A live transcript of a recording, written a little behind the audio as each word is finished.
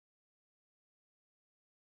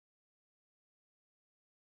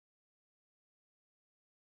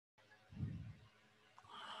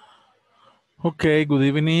Okay, good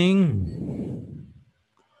evening.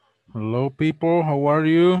 Hello, people. How are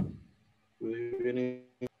you? Good evening.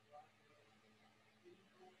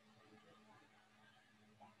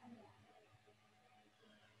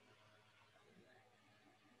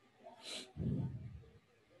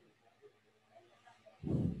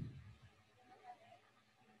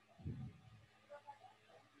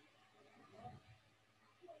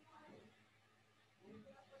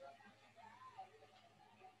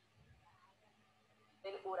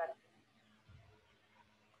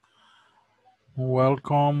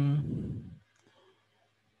 Welcome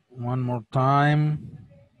one more time.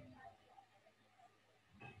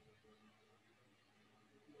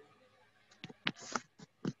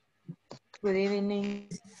 Good evening.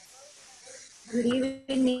 Good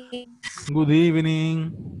evening. Good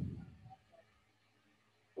evening.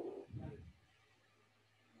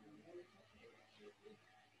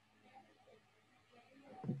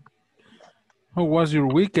 How was your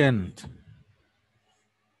weekend?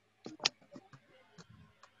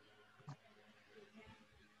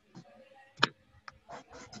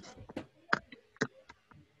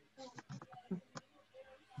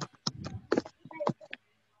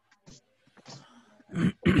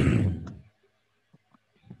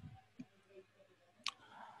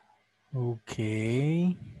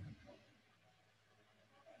 Okay.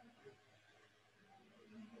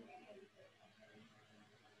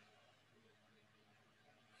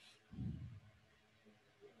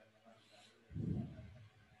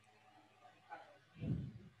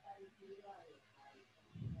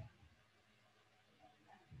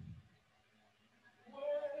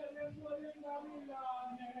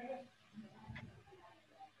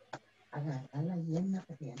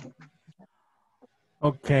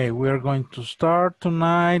 Okay, we are going to start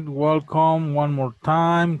tonight. Welcome one more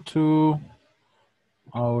time to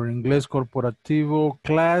our Inglés Corporativo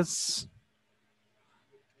class,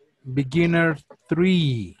 Beginner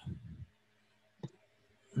 3.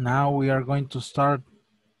 Now we are going to start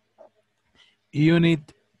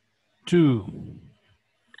Unit 2.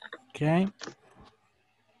 Okay.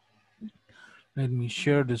 Let me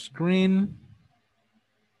share the screen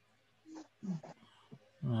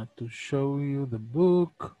to show you the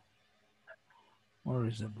book. Where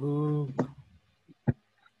is the book?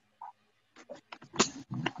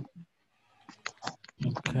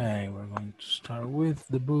 Okay, we're going to start with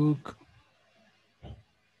the book.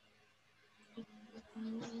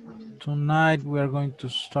 Tonight we are going to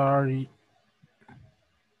start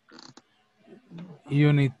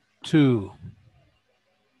Unit 2.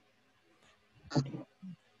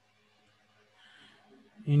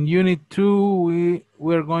 In Unit 2,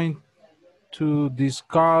 we're going to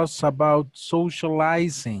discuss about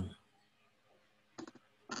socializing.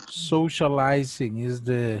 Socializing is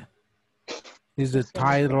the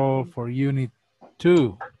title for Unit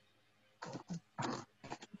 2.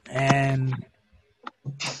 And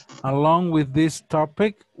along with this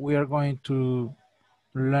topic, we are going to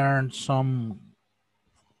learn some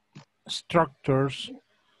structures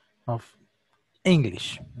of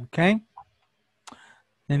English, okay?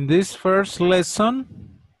 In this first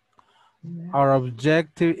lesson, our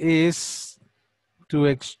objective is to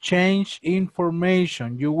exchange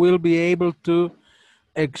information. You will be able to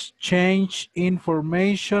exchange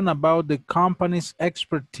information about the company's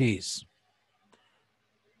expertise,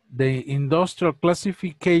 the industrial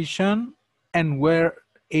classification, and where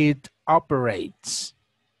it operates.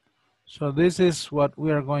 So this is what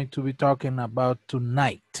we are going to be talking about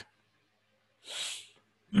tonight.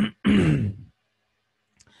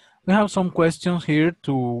 We have some questions here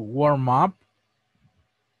to warm up.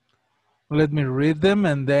 Let me read them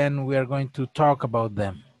and then we are going to talk about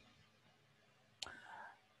them.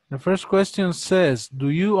 The first question says, do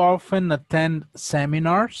you often attend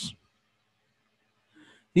seminars?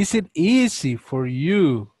 Is it easy for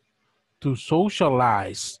you to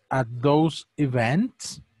socialize at those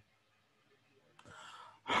events?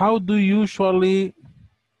 How do you usually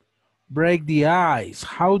break the ice?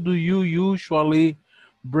 How do you usually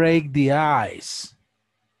break the ice?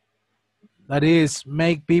 That is,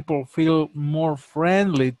 make people feel more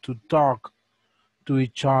friendly to talk to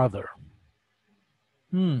each other.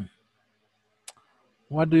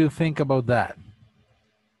 What do you think about that?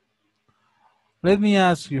 Let me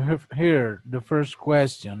ask you here the first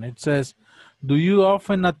question. It says, do you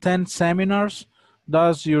often attend seminars?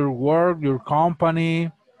 Does your work, your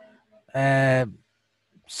company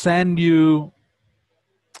send you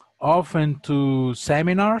often to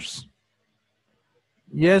seminars?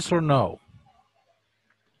 Yes or no?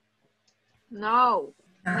 No,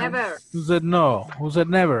 never. Who said no? Who said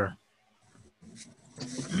never?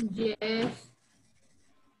 Yes.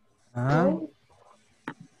 Huh?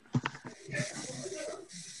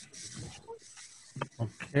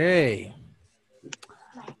 Okay.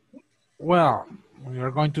 Well, we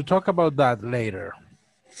are going to talk about that later.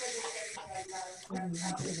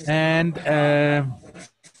 And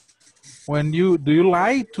when do you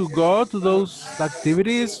like to go to those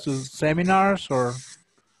activities, to seminars, or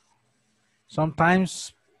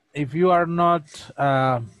sometimes if you are not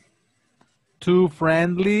too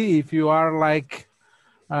friendly, if you are like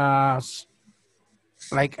an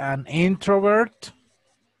introvert,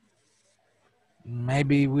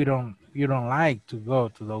 maybe you don't like to go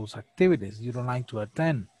to those activities, you don't like to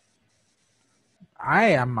attend. I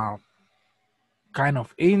am a kind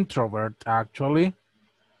of introvert actually.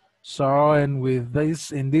 So, and with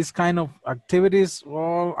this, in this kind of activities,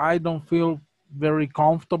 well, I don't feel very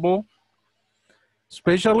comfortable,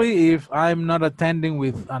 especially if I'm not attending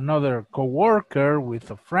with another coworker,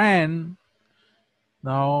 with a friend.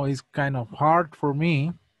 No, it's kind of hard for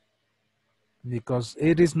me because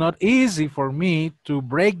it is not easy for me to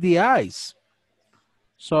break the ice.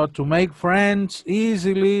 So to make friends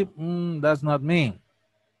easily, that's not me.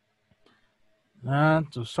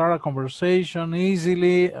 To start a conversation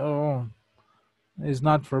easily, oh, it's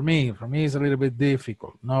not for me. For me, it's a little bit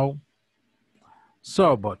difficult. No.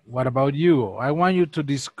 So, but what about you? I want you to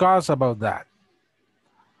discuss about that.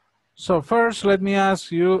 So first, let me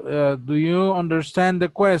ask you, do you understand the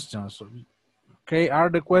questions? Okay, are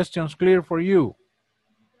the questions clear for you?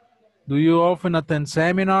 Do you often attend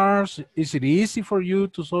seminars? Is it easy for you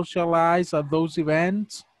to socialize at those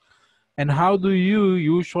events? And how do you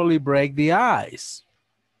usually break the ice?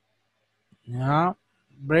 Yeah,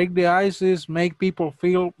 break the ice is make people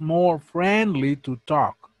feel more friendly to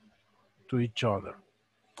talk to each other.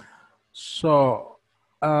 So,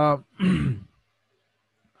 uh,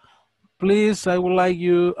 please, I would like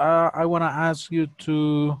you, I want to ask you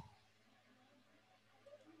to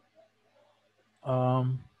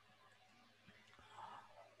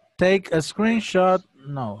take a screenshot.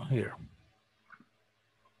 No, here.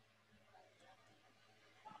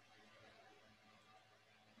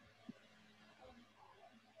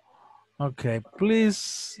 Okay,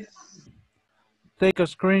 please take a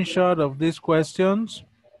screenshot of these questions.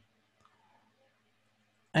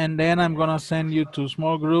 And then I'm going to send you to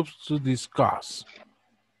small groups to discuss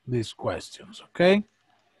these questions, okay?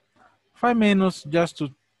 5 minutes just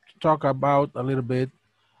to talk about a little bit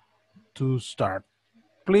to start.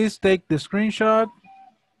 Please take the screenshot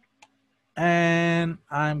and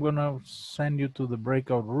I'm going to send you to the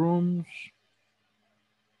breakout rooms.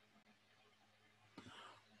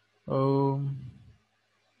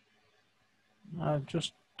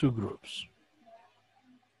 Just 2 groups.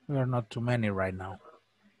 We are not too many right now.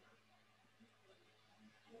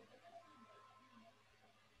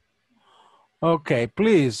 Okay,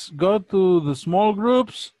 please go to the small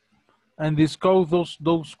groups and discuss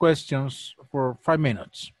those questions for 5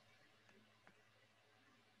 minutes.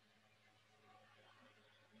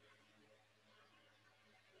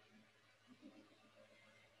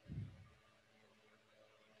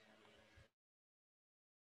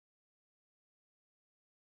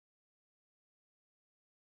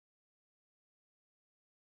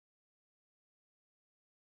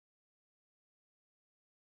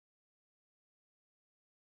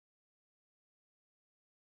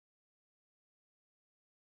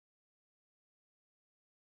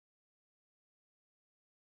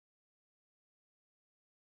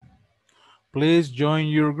 Please join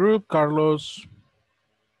your group, Carlos.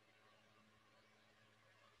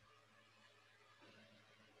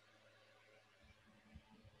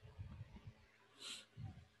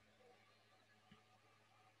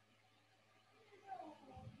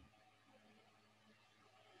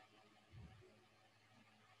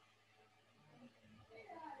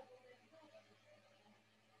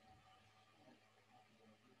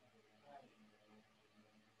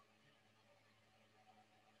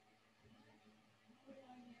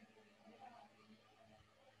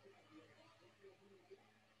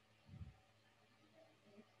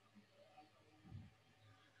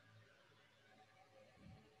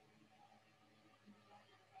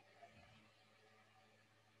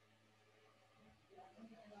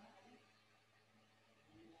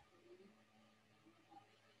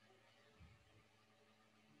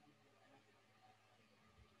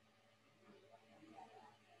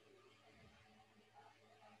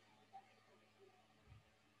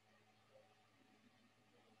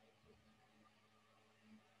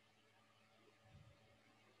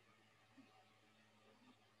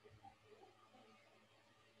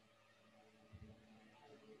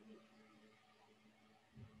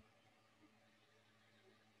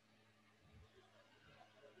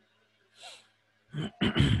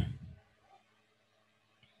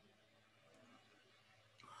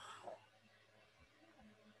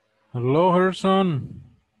 Hello, Gerson.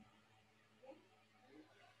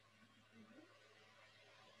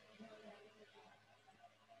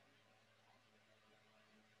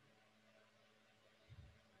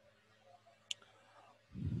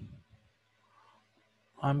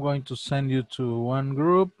 I'm going to send you to one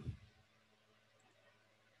group.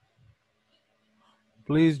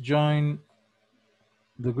 Please join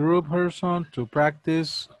the group, Gerson, to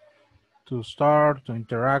practice, to start, to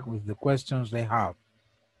interact with the questions they have.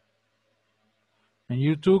 And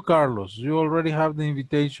you too, Carlos, you already have the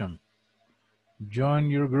invitation. Join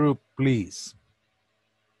your group, please.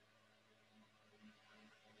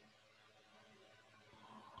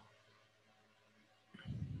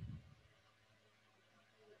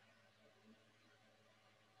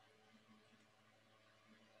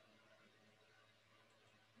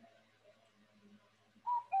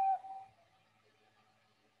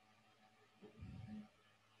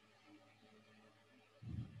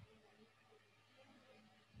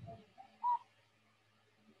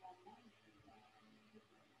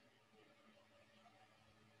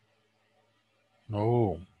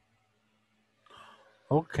 Oh,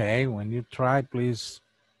 okay. When you try, please,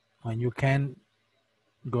 when you can,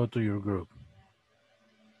 go to your group.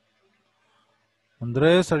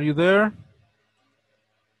 Andres, are you there?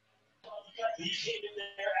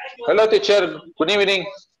 Hello, teacher. Good evening.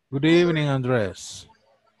 Good evening, Andres.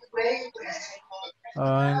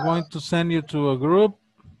 I'm going to send you to a group,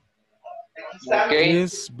 Okay.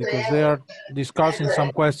 please, because they are discussing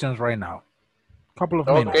some questions right now. Couple of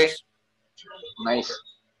Okay. minutes. Nice.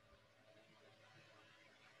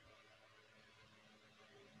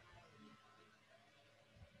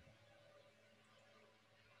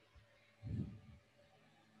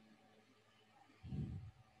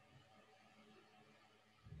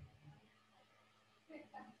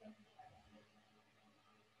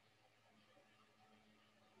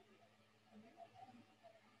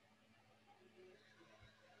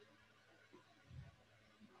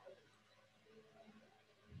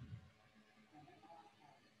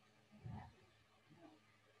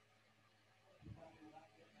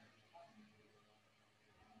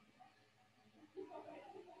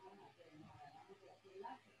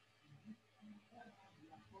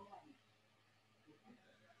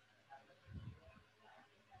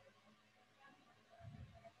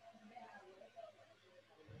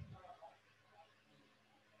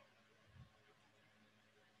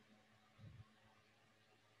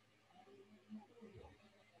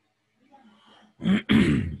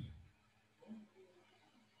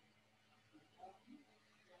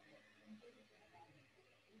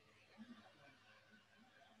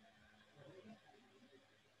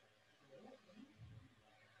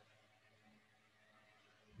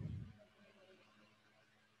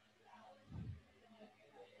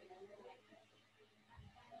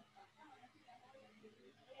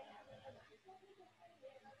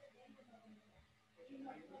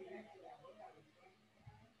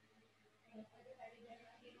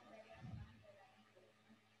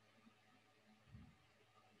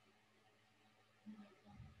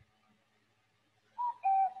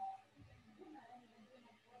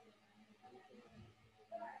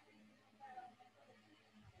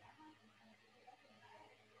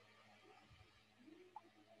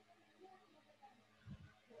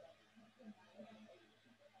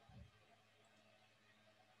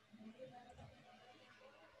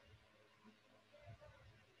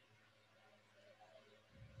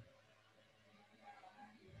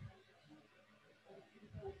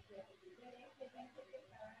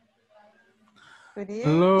 Good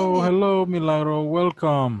Hello, evening. hello, Milagro.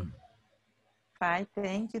 Welcome. Fine,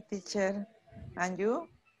 thank you, teacher. And you?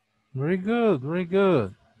 Very good, very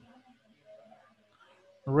good.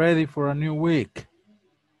 Ready for a new week.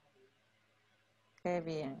 Qué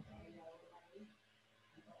bien.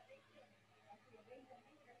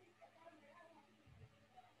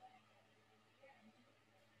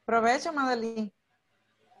 Provecho, Madeline.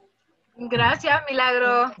 Gracias,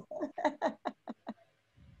 Milagro.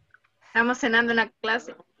 Estamos cenando en la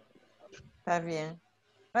clase. Está bien.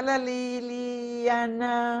 Hola,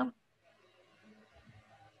 Liliana.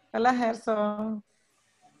 Hola, Gerson.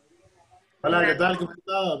 Hola, ¿qué tal? ¿Cómo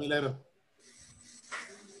estás, Milagro?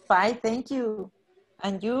 Fine, thank you.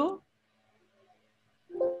 And you?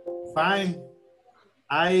 Fine.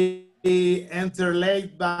 I enter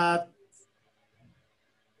late, but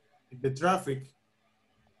the traffic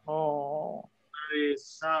Oh,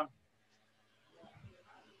 is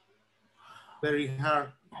very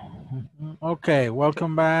hard. Okay,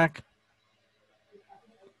 welcome back.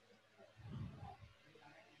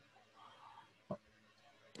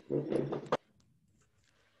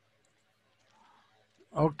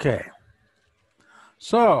 Okay.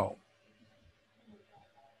 So,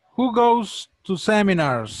 who goes to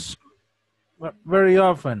seminars very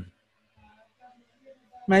often?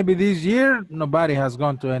 Maybe this year, nobody has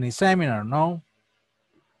gone to any seminar, no?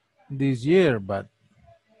 This year, but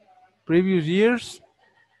previous years?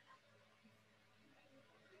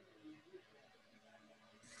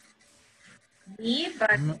 Me,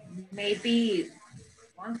 but maybe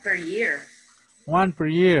once per year. One per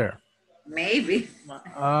year. Maybe.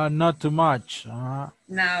 Not too much.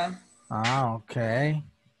 No. Okay.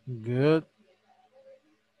 Good.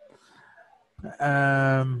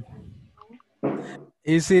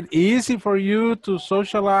 Is it easy for you to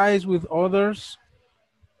socialize with others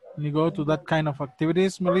when you go to that kind of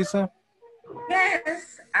activities, Melissa?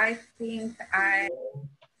 Yes, I think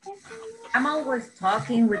I'm always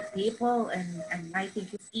talking with people, and I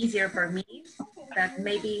think it's easier for me that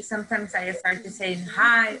maybe sometimes I start to saying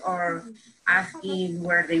hi or asking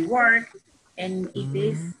where they work, and if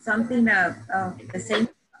it's something of the same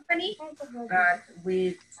company, but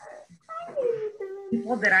with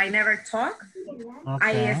people that I never talk,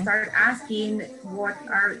 Okay. I start asking what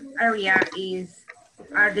our area is,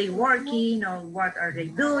 are they working, or what are they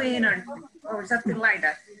doing, or something like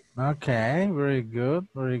that. Okay, very good,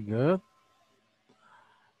 very good.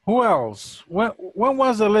 Who else? When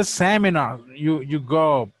was the last seminar you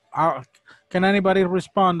go? Can anybody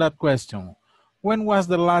respond that question? When was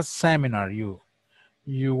the last seminar you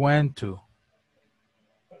went to?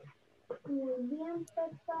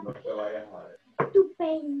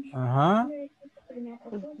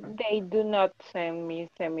 They do not send me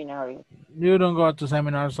seminars. You don't go to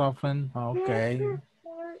seminars often? Okay.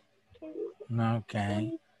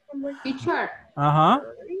 Okay. Teacher, Uh-huh.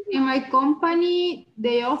 in my company,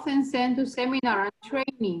 they often send to seminar and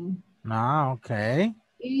training. Okay.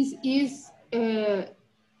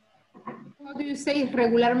 How do you say,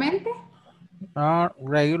 regularmente?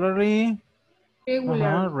 Regularly?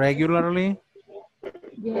 Regularly. Regularly?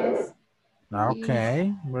 Yes.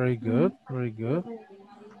 Okay, very good, very good.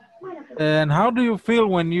 And how do you feel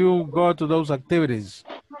when you go to those activities?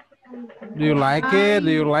 Do you like it?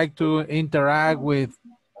 Do you like to interact with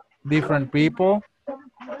different people?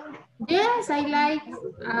 Yes, I like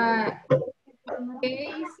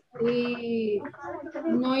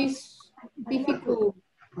no it's difficult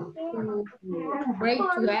to break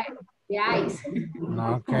the ice.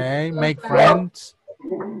 Okay, make friends.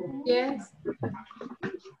 Yes.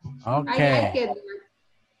 Okay. I like it.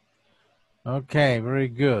 Okay, very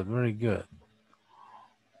good, very good.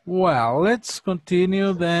 Well, let's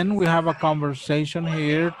continue then. We have a conversation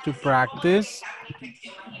here to practice.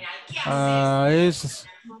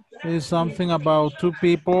 Is something about two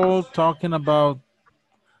people talking about,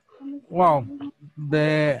 well,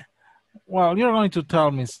 you're going to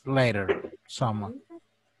tell me later some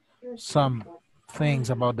things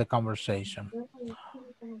about the conversation.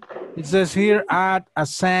 It says here at a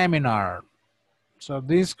seminar. So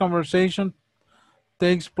this conversation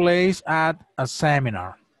takes place at a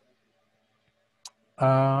seminar.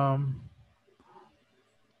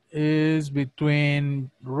 Is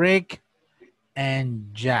between Rick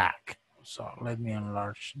and Jack. So let me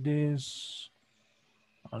enlarge this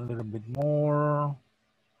a little bit more.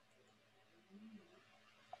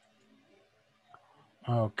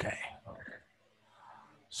 Okay.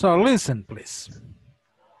 So listen, please.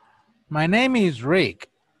 My name is Rick.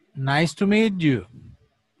 Nice to meet you.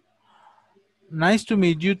 Nice to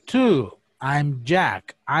meet you too. I'm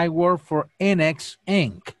Jack. I work for NX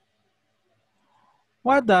Inc.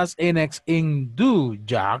 What does NX Inc. do,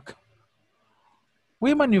 Jack?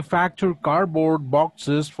 We manufacture cardboard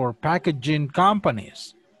boxes for packaging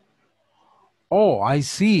companies. Oh, I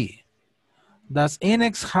see. Does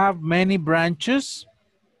NX have many branches?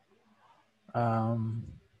 In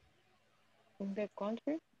the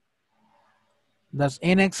country? Does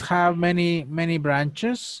NX have many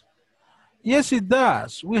branches? Yes, it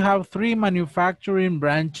does. We have 3 manufacturing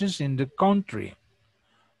branches in the country.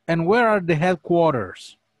 And where are the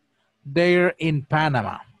headquarters? They're in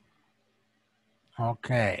Panama.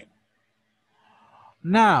 Okay.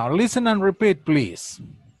 Now, listen and repeat, please.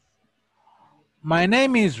 My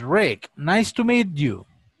name is Rick. Nice to meet you.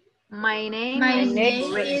 My name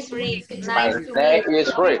is Rick. My name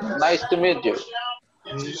is Rick. Nice to meet you.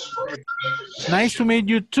 Nice to meet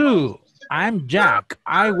you too. I'm Jack.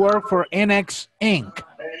 I work for NX Inc.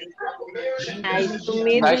 Nice to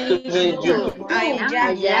meet Nice to meet you. you. I'm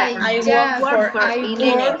Jack. I work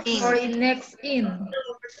work for Next in.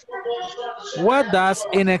 What does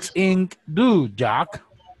NX Inc. do, Jack?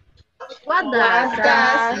 What What does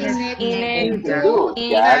does INEC Do,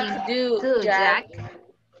 Jack. do, Jack?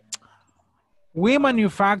 We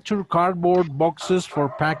manufacture cardboard boxes for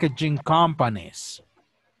packaging companies.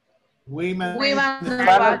 We Manufacture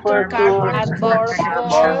Manufacture cardboard boxes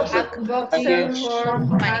boxes for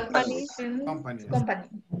companies? Company.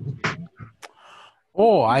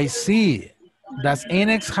 Oh, I see. Does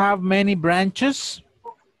INEX have many branches?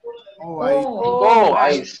 Oh,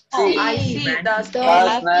 I see. I see. Does Does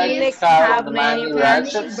Inex Netflix have have many many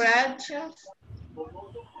branches?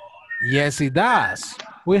 Yes, it does.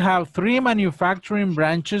 We have 3 manufacturing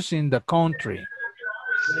branches in the country.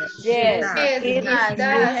 Yes, Yes, it it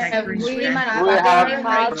does. we We have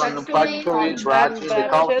manufacturing manufacturing branches in the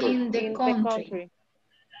country. in the country.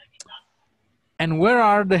 And where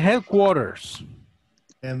are the headquarters?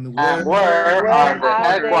 And And where where are the Are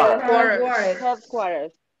headquarters? the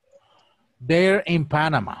headquarters? They're in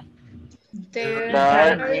Panama.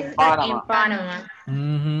 They're in Panama.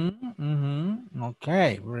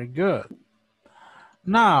 Okay, very good.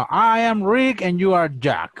 Now, I am Rick and you are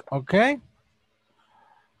Jack, okay?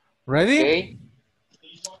 Ready? Okay.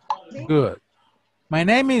 Good. My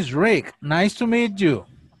name is Rick. Nice to meet you.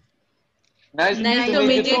 Nice to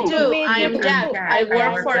meet you too. I'm Jack. I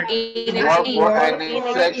work for INEX Work for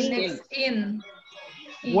Inc. Inc.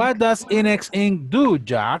 What does INEX Inc. do,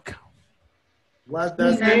 Jack? what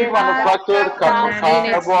does We manufacture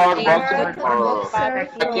cardboard boxes for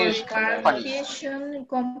packaging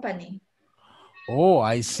company. Oh,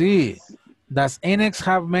 I see. Does INEX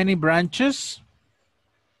have many branches?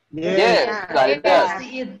 Yes, like that.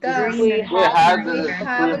 It does. We We have the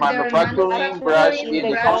three manufacturing branches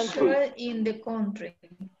in the country.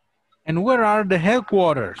 And where are the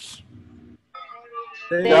headquarters?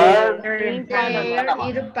 They're in Panama.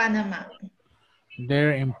 In Panama.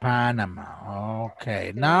 They're in Panama.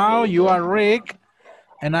 Okay. Now you are Rick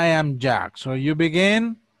and I am Jack. So you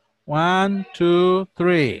begin. 1, 2,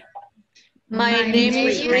 3. My name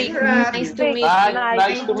is Rick. Nice to meet you.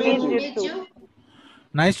 Nice to meet you.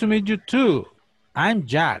 Nice to meet you too. I'm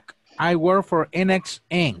Jack. I work for INEX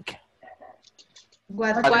Inc.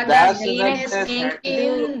 What does INEX INEX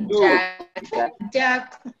do,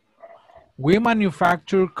 Jack? We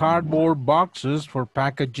manufacture cardboard boxes for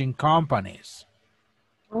packaging companies.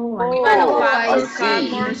 I see.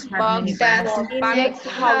 INEX have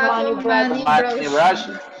many Many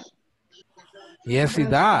branches. Yes, it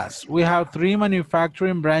does. We have 3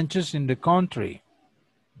 manufacturing branches in the country.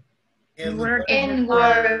 And where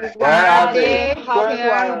Where are they?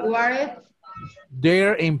 headquarters?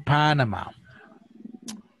 They're in Panama.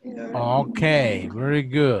 Okay, very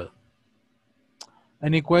good.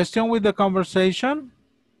 Any question with the conversation?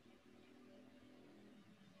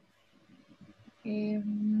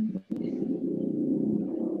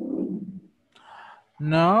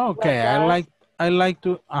 No, okay. I like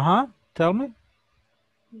to tell me.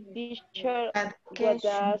 Teacher, what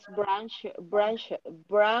does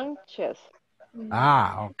branches?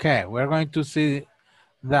 Okay. We're going to see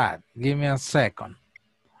that. Give me a second.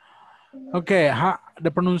 Okay,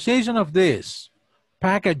 the pronunciation of this.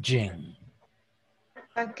 Packaging.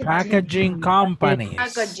 Packaging companies.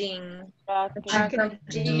 Packaging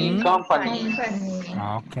Company.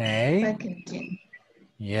 Okay. Packaging.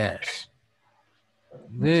 Yes.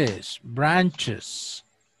 This. Branches.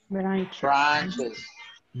 Branches.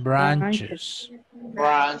 Branches.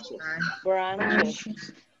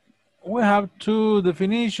 Branches. We have 2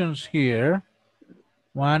 definitions here.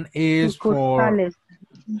 One is for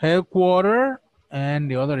headquarter and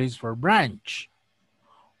the other is for branch.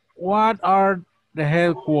 What are the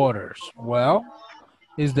headquarters? Well,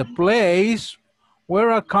 it's the place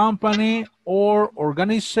where a company or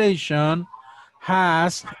organization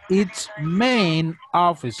has its main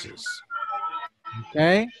offices.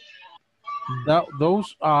 Okay?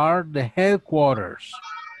 Those are the headquarters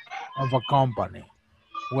of a company,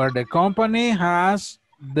 where the company has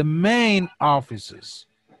the main offices.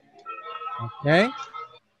 Okay?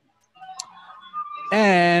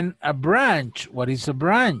 And a branch, what is a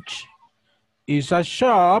branch? Is a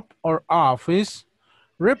shop or office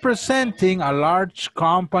representing a large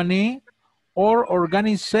company or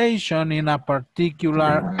organization in a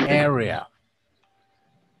particular area.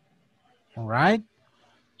 All right?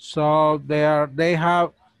 So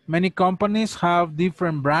many companies have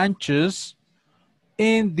different branches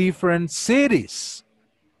in different cities.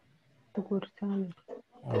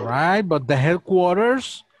 All right, but the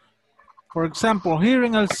headquarters, for example, here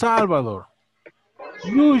in El Salvador,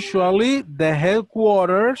 usually the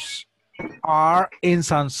headquarters are in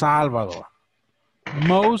San Salvador.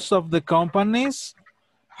 Most of the companies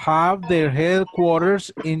have their headquarters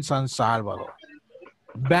in San Salvador.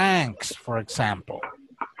 banks, for example.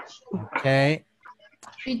 Okay.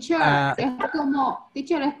 Teacher,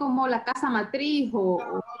 teacher, es como la casa matriz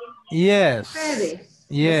o Yes. redes.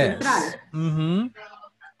 Yes. Central.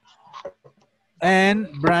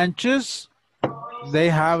 And branches, they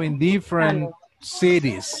have in different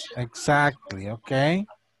cities. Exactly. Okay.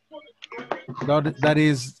 That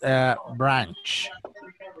is branch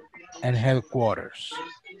and headquarters.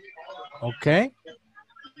 Okay.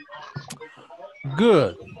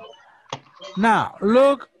 Good. Now,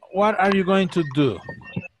 look, what are you going to do?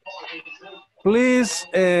 Please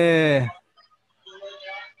take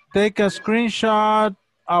a screenshot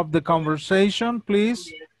of the conversation,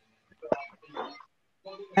 please.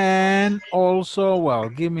 And also, well,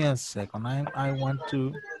 give me a second. I want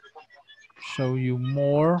to show you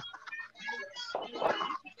more.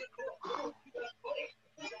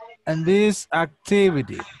 And this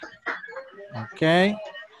activity, okay?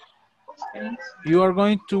 You are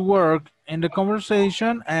going to work in the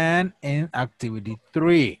conversation and in activity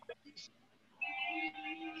 3.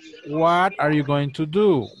 What are you going to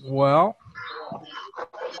do? Well,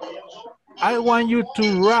 I want you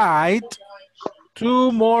to write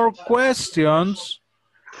 2 more questions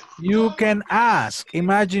you can ask.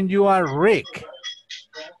 Imagine you are Rick.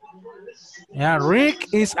 Yeah,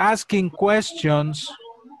 Rick is asking questions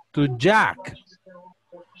to Jack.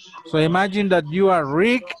 So imagine that you are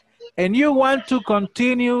Rick and you want to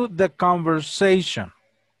continue the conversation.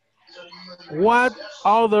 What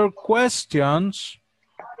other questions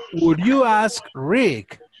would you ask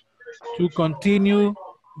Rick to continue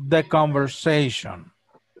the conversation?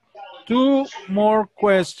 2 more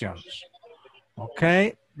questions,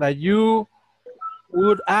 okay, that you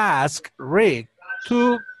would ask Rick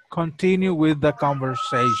to continue with the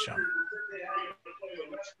conversation.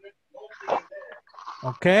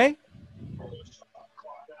 Okay?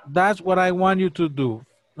 That's what I want you to do.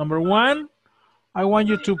 Number 1, I want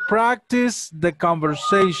you to practice the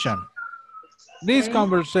conversation. This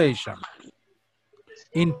conversation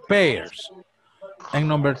in pairs. And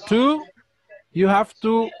number 2, you have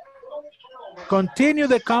to continue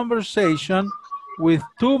the conversation with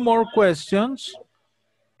 2 more questions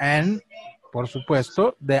and, por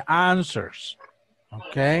supuesto, the answers.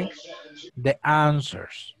 Okay? The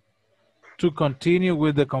answers to continue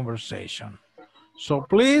with the conversation. So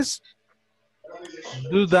please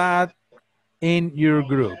do that in your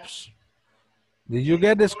groups. Did you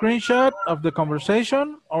get the screenshot of the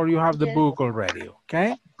conversation or you have the book already?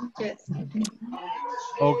 Okay? Yes.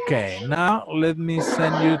 Okay, now let me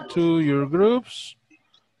send you to your groups.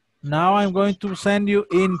 Now I'm going to send you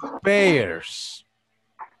in pairs.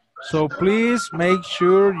 So please make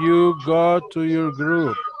sure you go to your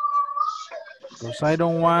group because I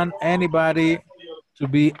don't want anybody to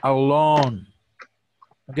be alone.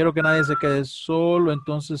 No quiero que nadie se quede solo,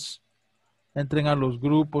 entonces entren a los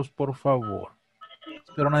grupos, por favor.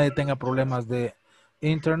 Espero nadie tenga problemas de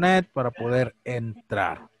internet para poder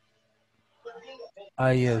entrar.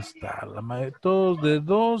 Ahí está. Todos de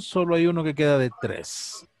 2, solo hay uno que queda de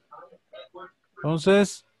 3.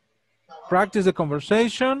 Entonces, practice the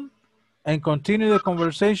conversation and continue the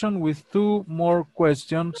conversation with 2 more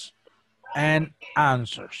questions and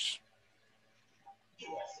answers.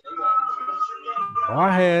 Go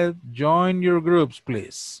ahead, join your groups,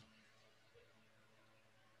 please.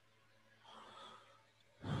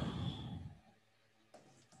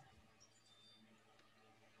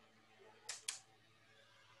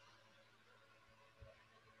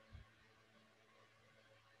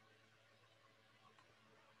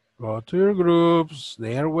 Go to your groups.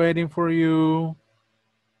 They are waiting for you.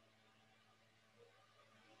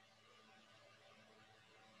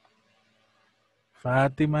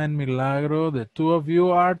 Fatima and Milagro, the 2 of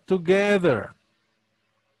you are together.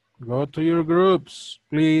 Go to your groups,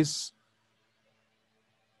 please.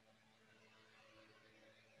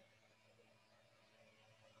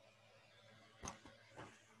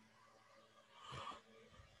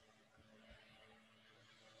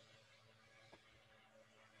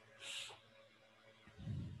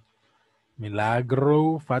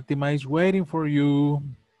 Milagro, Fatima is waiting for you.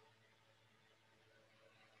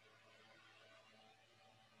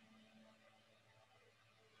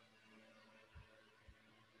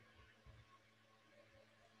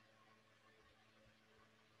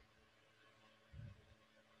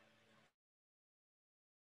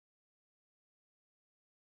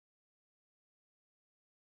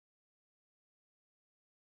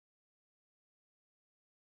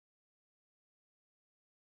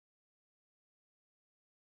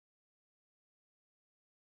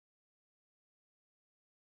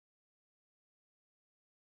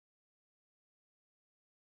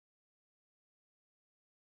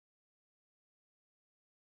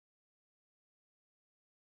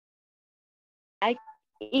 like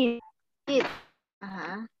it. It.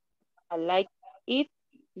 Ajá. I like it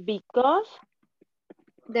because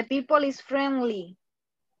The people is friendly.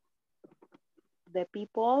 the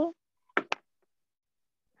people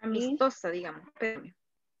Amistosa, digamos. Espérame.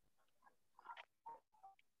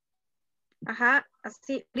 Ajá,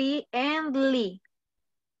 así. Friendly.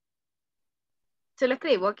 Se lo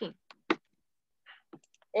escribo aquí.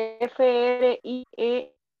 Friendly.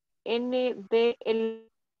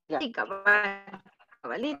 Sí,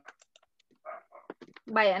 cabalito.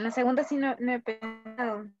 Vaya, en la segunda sí no he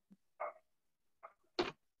pensado.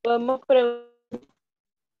 Podemos preguntar.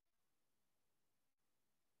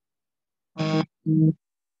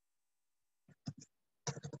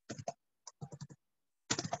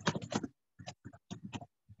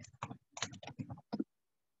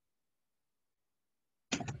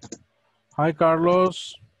 Hi,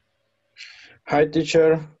 Carlos. Hi,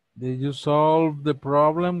 teacher. Did you solve the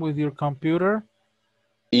problem with your computer?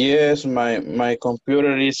 Yes, my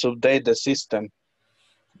computer is update the system.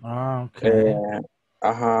 Okay.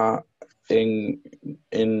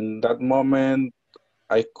 In that moment,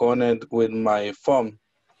 I connect with my phone.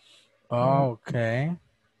 Okay.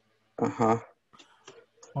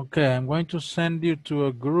 Okay, I'm going to send you to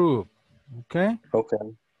a group. Okay?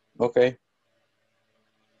 Okay.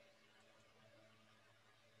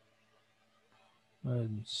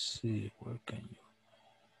 Let me see, where can you?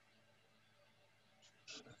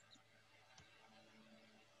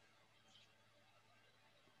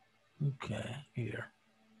 Okay, here.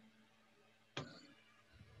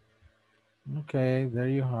 Okay, there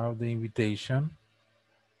you have the invitation.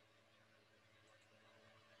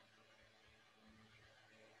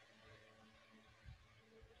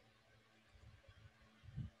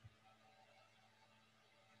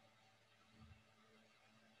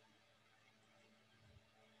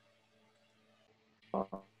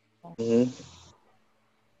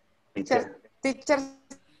 Teacher,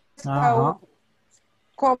 Ajá.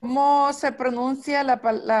 ¿cómo se pronuncia la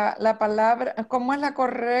palabra? ¿Cómo es la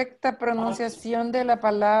correcta pronunciación de la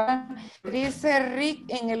palabra? Dice Rick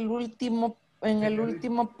en el último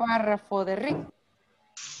párrafo de Rick.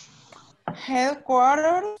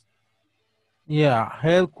 Headquarters. Yeah,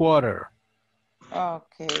 headquarter.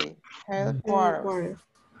 Okay, headquarters.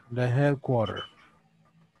 The headquarter.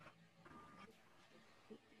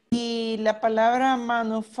 Y la palabra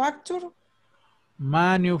manufacture.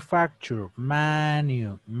 Manufacture.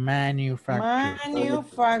 Manufacture.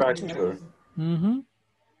 Manufacture.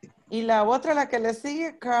 Y la otra, la que le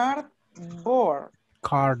sigue, cardboard.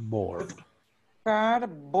 Cardboard.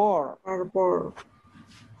 Cardboard.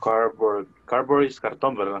 Cardboard es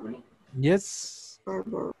cartón, ¿verdad? Yes.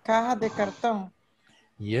 Caja de cartón.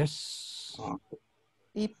 Yes.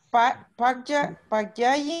 Y packaging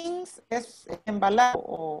es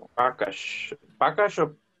embalado. Package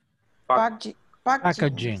o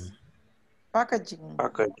Packaging. Packaging.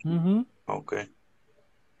 Okay.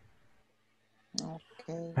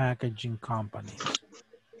 Packaging company.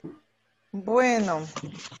 Bueno,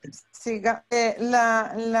 siga.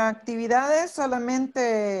 La actividad es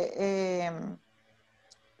solamente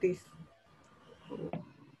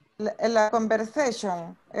la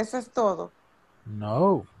conversation. Eso es todo.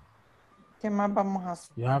 No. ¿Qué más vamos a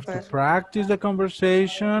hacer? You have to practice the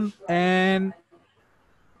conversation and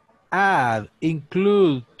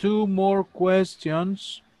include 2 more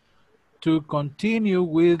questions to continue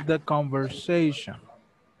with the conversation.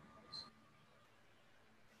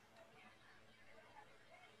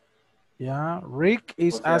 Yeah, Rick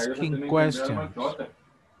is asking questions.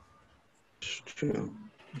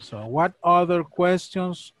 So what other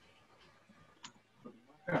questions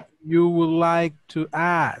you would like to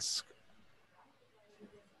ask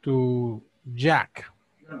to Jack?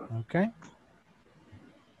 Okay.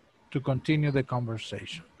 To continue the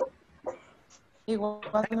conversation.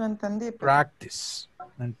 Igual no entendí. Practice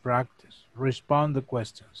and practice. Respond the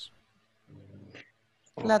questions.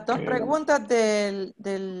 Las dos preguntas del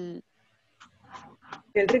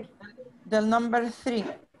number 3.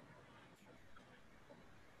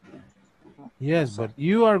 Yes, but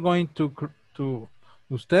you are going to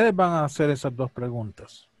ustedes van a hacer esas dos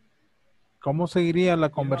preguntas. ¿Cómo seguiría la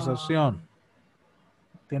conversación?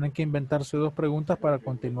 Tienen que inventarse 2 preguntas para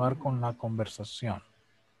continuar con la conversación.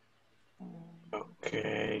 Ok.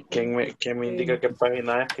 ¿Quién me indica qué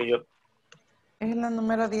página es que yo? Es la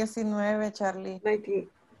número 19, Charlie.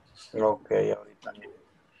 Ok, ahorita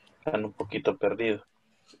están un poquito perdidos.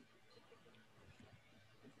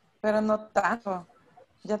 Pero no tanto.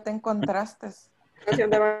 Ya te encontraste. Yo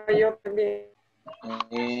también.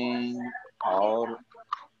 Ahora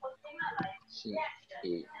sí.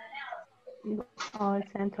 All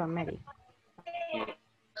Centroamérica.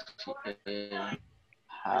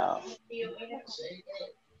 How.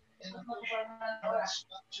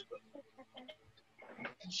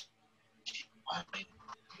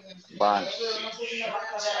 One.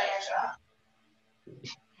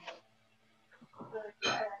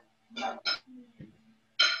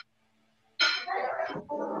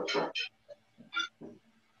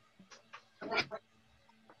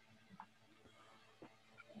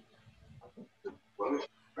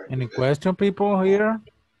 Any question, people here?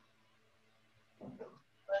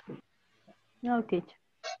 No, teacher.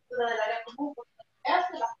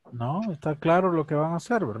 No, está claro lo que van a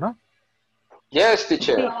hacer, ¿verdad? Yes,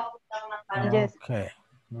 teacher. Yes. Okay,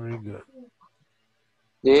 very good.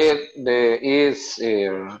 There is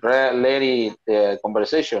related the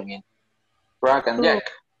conversation in Frank and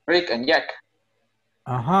Jack. Rick and Jack.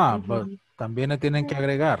 Ajá, but también le tienen que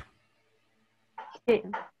agregar. Sí.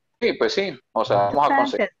 Sí, pues sí. O sea, vamos a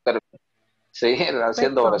conseguir seguir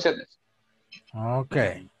haciendo oraciones.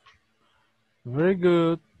 Okay. Very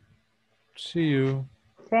good. See you.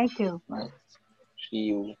 Thank you. See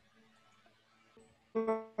you.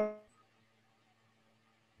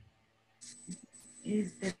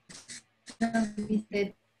 Is the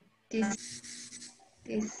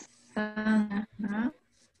this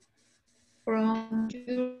from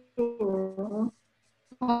your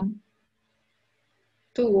home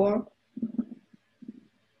to work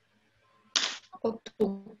o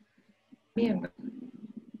to bien.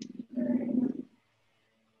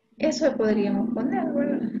 Eso podríamos poner,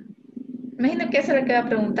 ¿verdad? Imagino que eso le queda a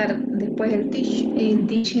preguntar después el teacher. El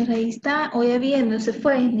teacher ahí está. Hoy bien, no se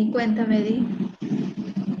fue, ni cuenta me di.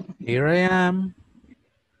 Here I am.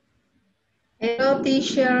 Hello,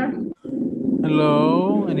 teacher.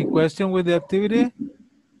 Hello. Any question with the activity?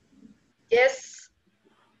 Yes.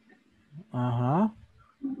 Uh-huh.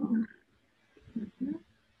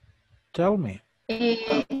 Tell me.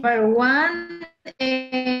 Number one,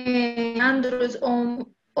 Andrews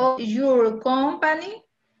of your company.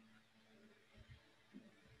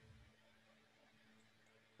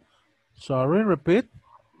 Sorry, repeat.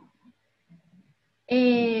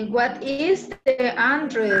 What is the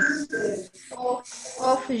address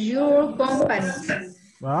of your company?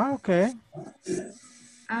 Ah, okay.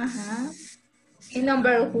 And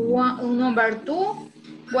number two,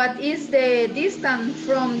 what is the distance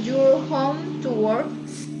from your home to work?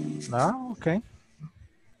 Ah, okay.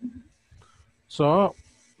 So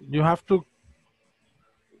you have to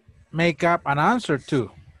make up an answer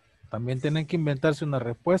too. También tienen que inventarse una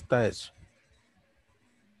respuesta a eso.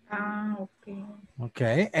 Okay.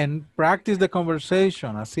 Okay, and practice the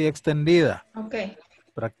conversation, así extendida. Okay.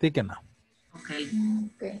 Practíquenla. Okay.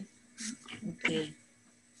 Okay. Okay.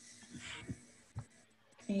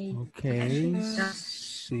 Okay,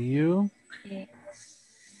 see you.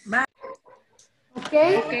 Bye.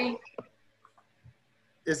 Okay. Okay.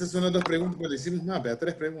 Estas son las dos preguntas, pero le hicimos más, vea,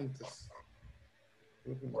 3 preguntas.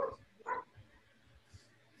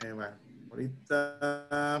 Bueno,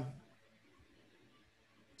 ahorita...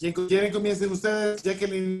 ¿Quieren comiencen ustedes?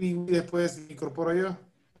 Jacqueline y después me incorporo yo.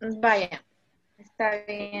 Vaya, está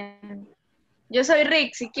bien. Yo soy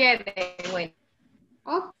Rick, si quiere. Bueno.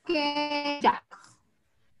 Okay. Ya.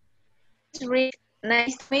 Rick,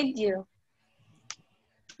 nice to meet you.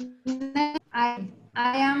 I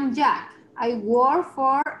am Jack. I work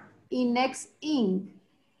for Inex Inc.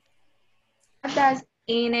 What does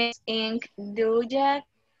Inex Inc. do, Jack?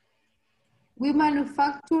 We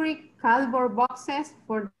manufacture cardboard boxes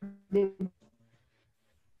for the...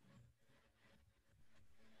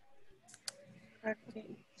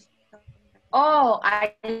 Oh,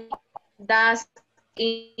 does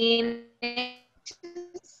Inex...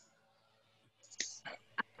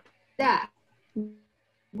 That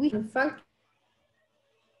we manufacture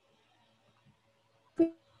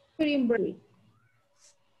in where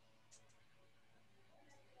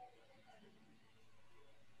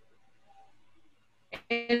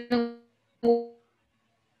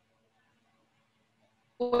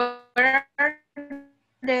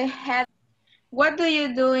the head? What do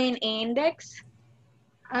you do in Index?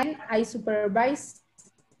 And I supervise.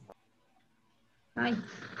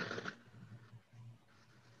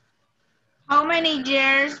 How many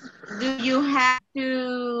years do you have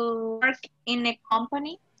to work in a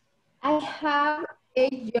company? I have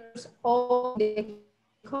 8 years old.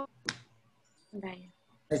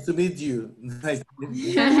 Nice to meet you. Nice to meet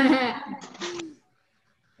you.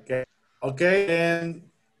 Okay. Okay,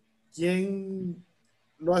 and ¿quién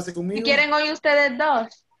lo hace conmigo? Si quieren hoy ustedes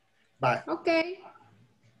dos. Bye. Okay.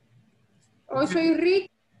 Hoy soy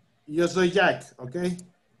Rick. Yo soy Jack, okay?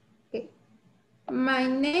 My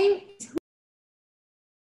name is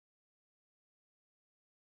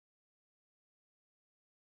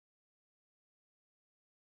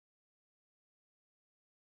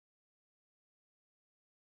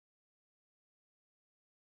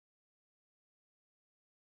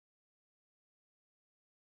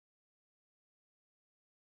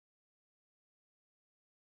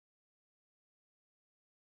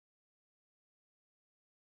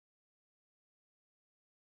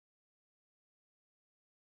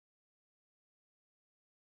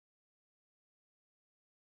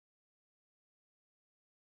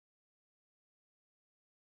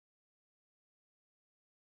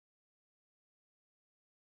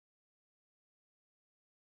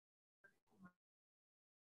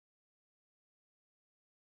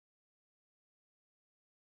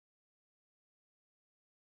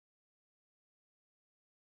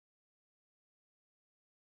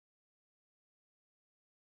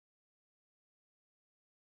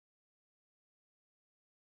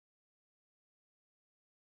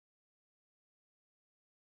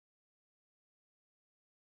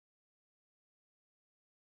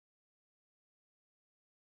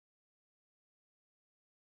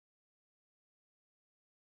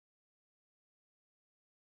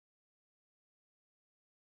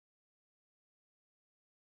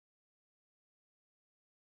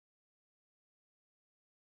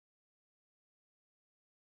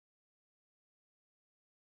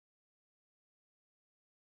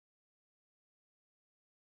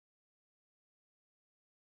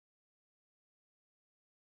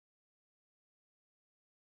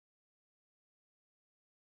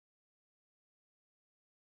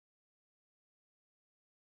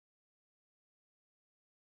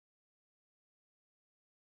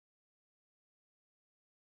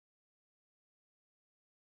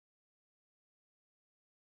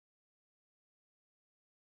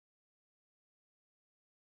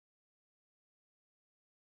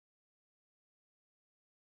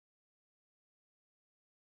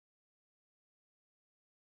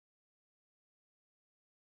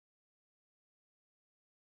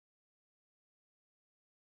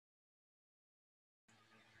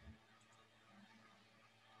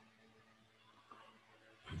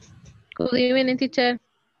Good evening, teacher.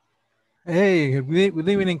 Hey, good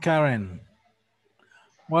evening, Karen.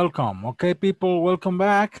 Welcome. Okay, people, welcome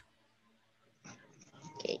back.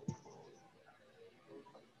 Okay.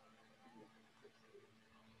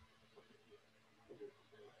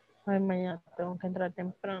 Ay, mañana tengo que entrar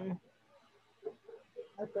temprano.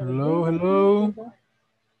 Hello, hello.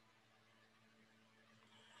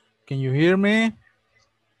 Can you hear me?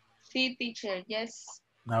 Sí, teacher, yes.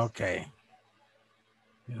 Okay.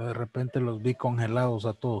 Yo de repente los vi congelados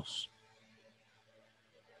a todos.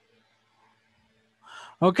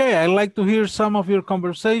 Okay, I'd like to hear some of your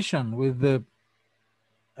conversation with the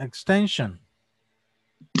extension.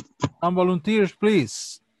 Some volunteers,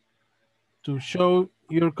 please, to show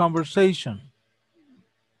your conversation.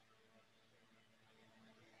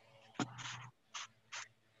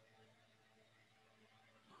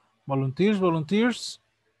 Volunteers, volunteers.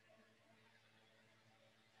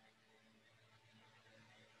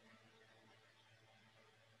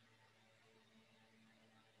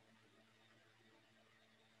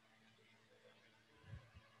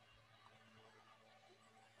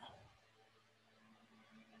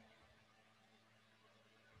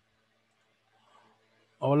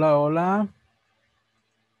 Hola, hola.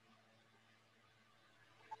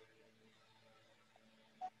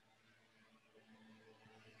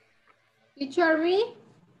 Teacher, me?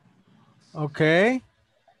 Okay.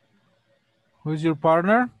 Who's your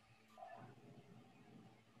partner?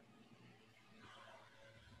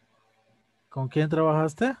 ¿Con quién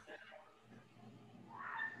trabajaste?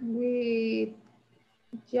 With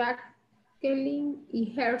Jacqueline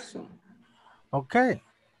y Gerson. Okay.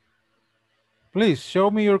 Please show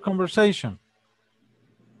me your conversation.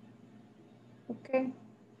 Okay.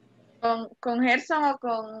 ¿Con Gerson o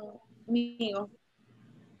conmigo?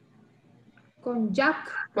 Con Jack.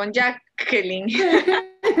 Con Jacqueline.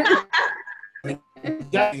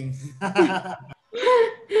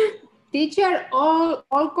 Teacher,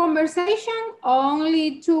 all conversation,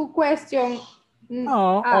 only 2 questions.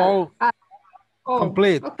 Oh, all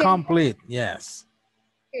complete, okay. complete, yes.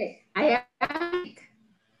 Okay. I am.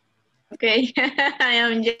 Okay, I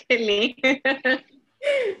am Jacqueline. Okay.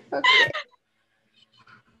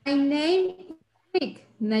 My name is Nick.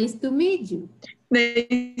 Nice to meet you.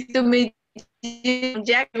 Nice to meet you.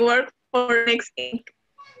 Jack work for Next Inc.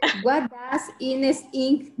 What does Ines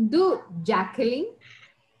Inc. do, Jacqueline?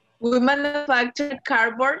 We manufacture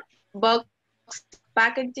cardboard, box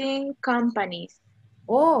packaging companies.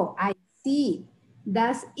 Oh, I see.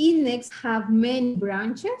 Does Inex have many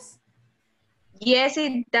branches? Yes,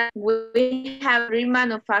 it does. We have 3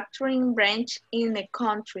 manufacturing branch in the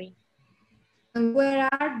country. And where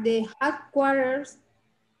are the headquarters?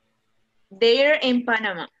 They're in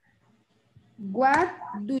Panama. What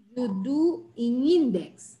do you do in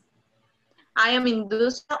Index? I am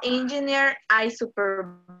industrial engineer. I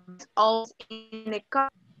supervise all in the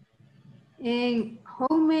company. And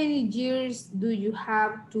how many years do you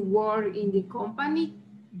have to work in the company,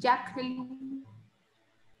 Jacqueline?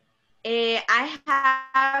 I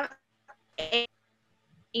have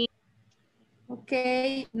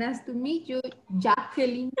Okay, nice to meet you,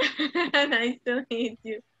 Jacqueline. nice to meet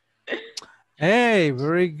you. Hey,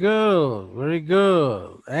 very good, very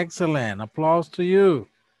good. Excellent. Applause to you.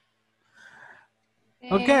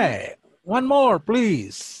 Okay, one more,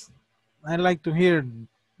 please. I'd like to hear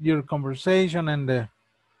your conversation and the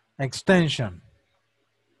extension.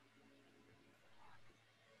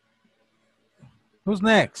 Who's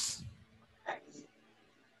next?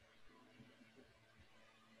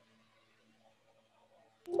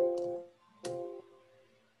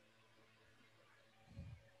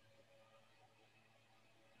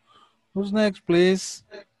 Who's next, please?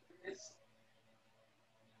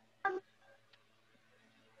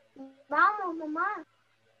 Vamos, mamá.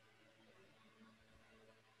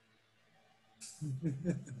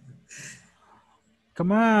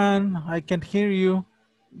 Come on, I can't hear you.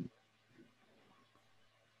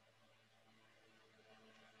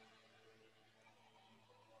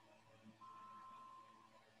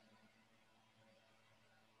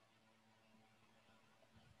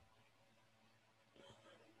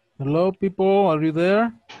 Hello, people, are you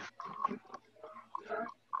there?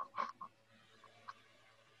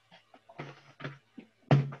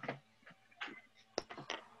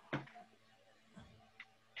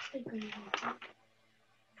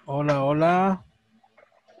 Hola, hola.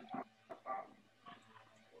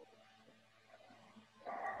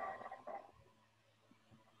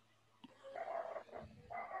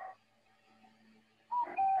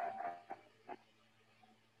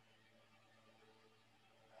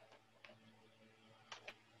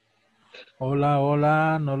 Hola,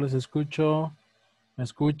 hola, no les escucho. ¿Me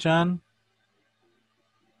escuchan?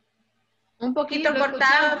 Un poquito Sí, lo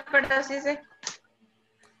cortado, escuchamos. pero sí se...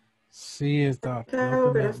 Sí, está. Creo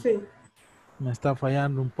Claro, que pero sí. me está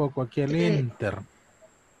fallando un poco aquí el Sí. Inter.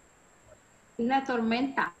 Es la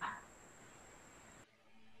tormenta.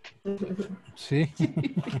 Sí.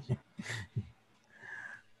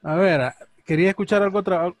 A ver, quería escuchar algo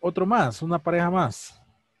otro más, una pareja más.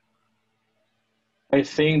 I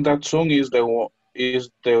think that song is the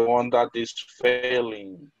one that is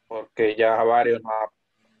failing, porque ya varios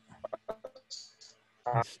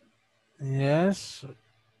Yes.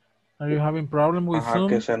 Are you having problem with ajá,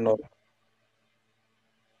 que Zoom? se nos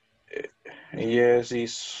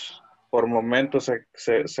yes, por momentos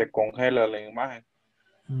se congela la imagen.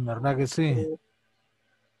 ¿Verdad que sí?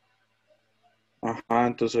 Ajá,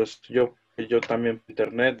 entonces yo también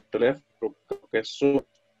internet, teléfono, creo que es Sí,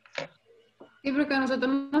 porque a nosotros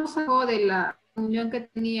nos sacó de la unión que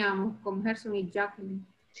teníamos con Gerson y Jacqueline.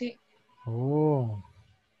 Sí. Oh.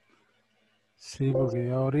 Sí, porque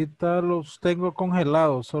yo ahorita los tengo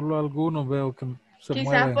congelados, solo algunos veo que se Quizás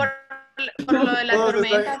mueven. por lo de la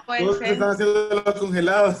tormenta puede Todos ser. están haciendo los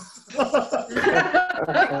congelados.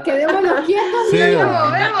 Quedémonos quietos, Sí,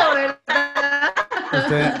 niños. ¿verdad?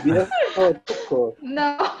 Usted,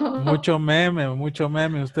 No. mucho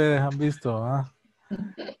meme ustedes han visto, ¿ah?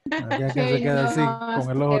 Aquel que se Che, queda no así va a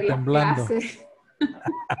con el ojo suspender las temblando. clases.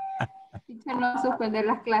 Teacher, no va a suspender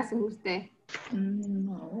las clases usted.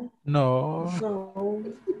 No. No,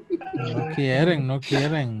 no quieren,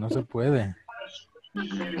 no se puede. Sí,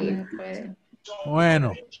 no puede.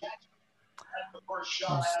 Bueno,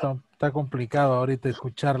 está complicado ahorita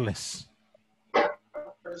escucharles.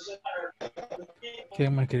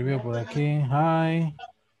 ¿Quién me escribió por aquí? Hi.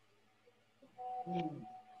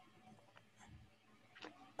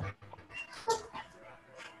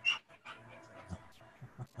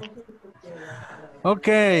 Ok,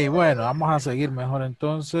 bueno, vamos a seguir mejor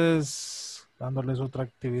entonces, dándoles otra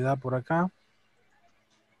actividad por acá.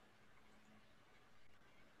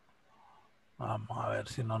 Vamos a ver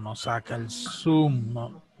si no nos saca el Zoom,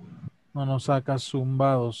 no nos saca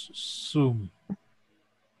zumbados Zoom.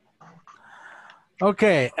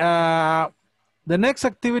 Okay, the next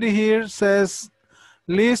activity here says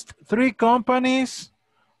list 3 companies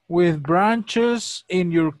with branches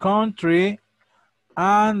in your country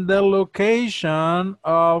and the location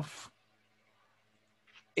of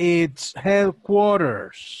its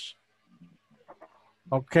headquarters.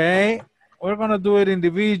 Okay, we're gonna do it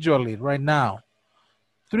individually right now.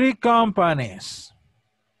 3 companies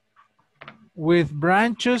with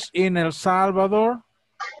branches in El Salvador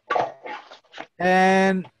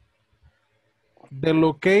and the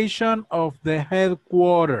location of the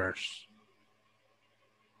headquarters.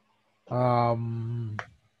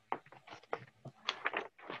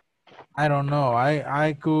 I don't know.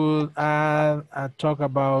 I could talk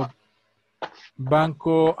about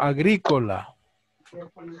Banco Agrícola.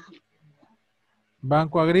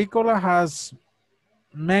 Banco Agrícola has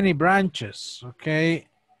many branches, okay?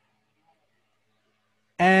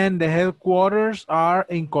 And the headquarters are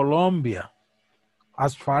in Colombia.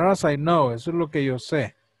 As far as I know, eso es lo que yo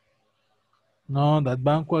sé. No, that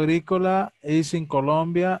Banco Agrícola is in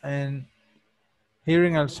Colombia, and here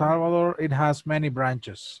in El Salvador, it has many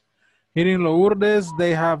branches. Here in Lourdes,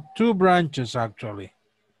 they have 2 branches actually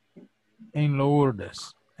in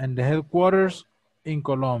Lourdes, and the headquarters in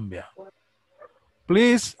Colombia.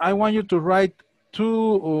 Please, I want you to write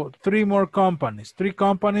 2 or 3 more companies, 3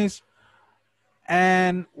 companies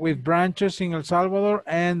and with branches in El Salvador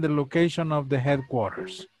and the location of the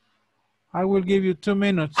headquarters. I will give you 2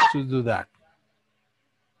 minutes to do that.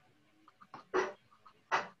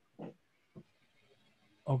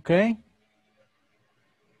 Okay?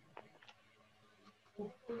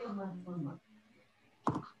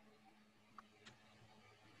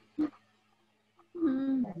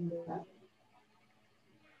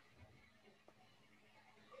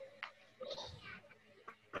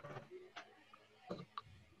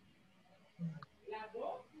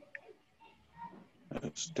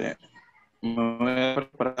 Me voy a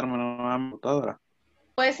prepararme una computadora.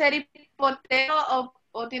 Puede ser hipoteo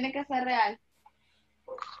o tiene que ser real.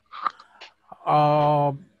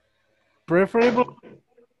 Preferable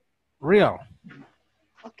real.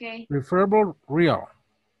 Ok. Preferable real.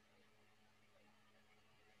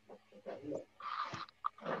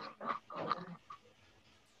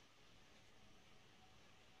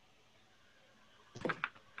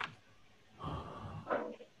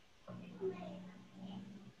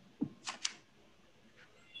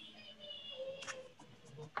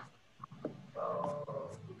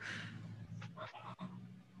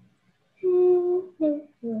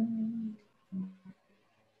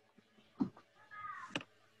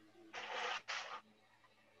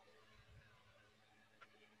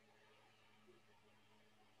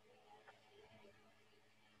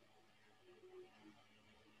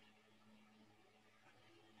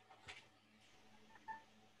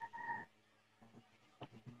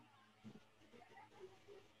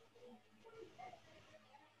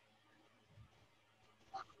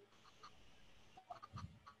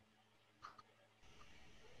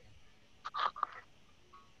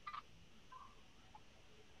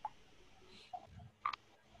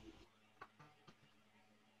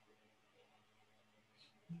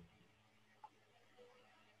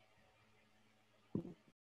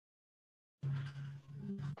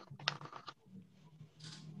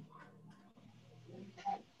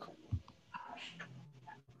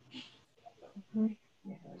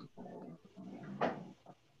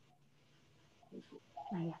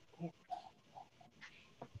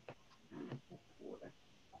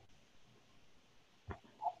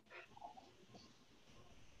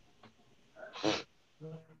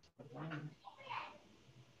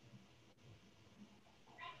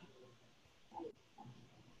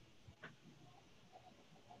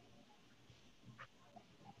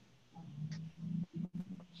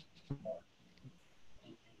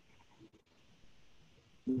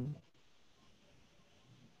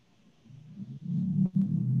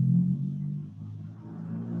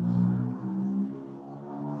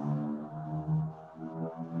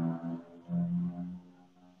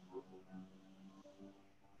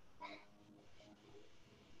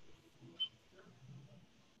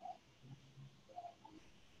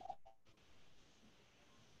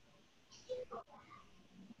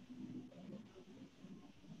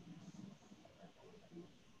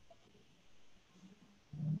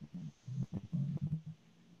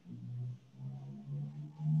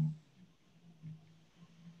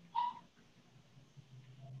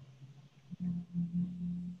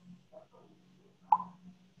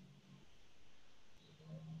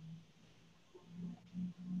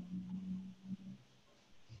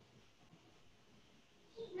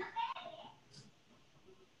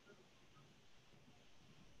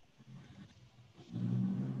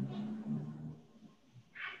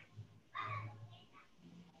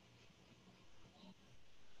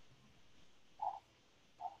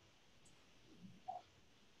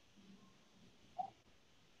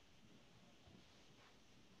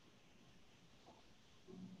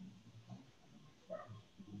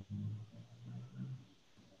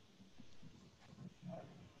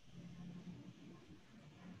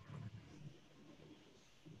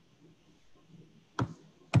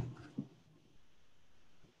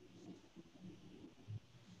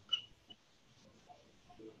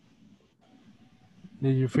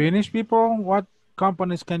 Did you finish, people? What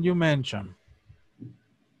companies can you mention?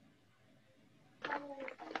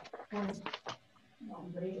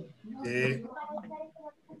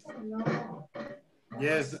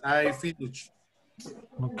 Yes, I finished.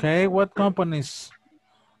 Okay, what companies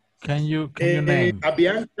can you name?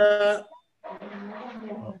 Avianca,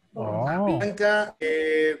 Oh,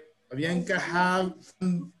 Avianca have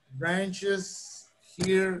some branches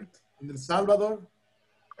here in El Salvador,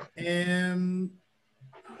 and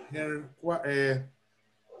here,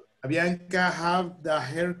 Avianca have the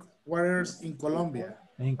headquarters in Colombia.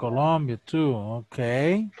 in Colombia too.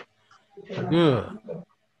 Okay, good.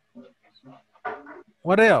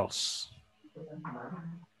 What else?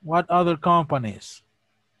 What other companies?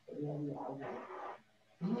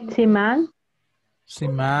 Siman,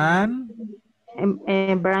 Siman,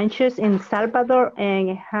 branches in Salvador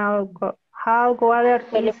and headquarters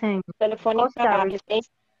in Costa Rica.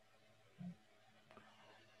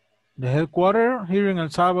 the headquarters here in El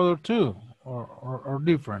Salvador too, or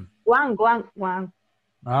different? One.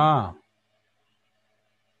 Ah,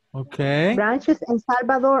 okay. Branches in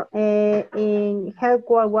Salvador in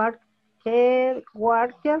headquarters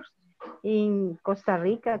in Costa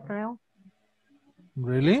Rica, creo.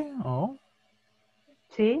 Really? Oh.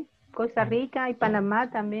 Sí, Costa Rica y Panamá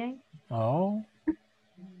también. Oh.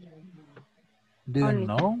 Didn't Only.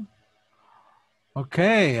 know.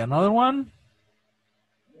 Okay, another one.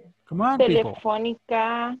 Come on, people.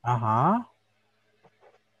 Telefónica. Ajá.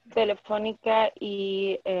 Telefónica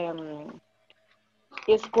y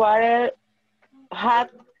headquarter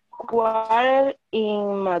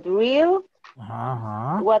in Madrid,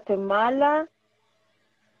 Ajá. Guatemala,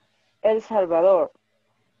 El Salvador.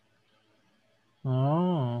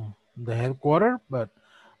 Oh, the headquarters, but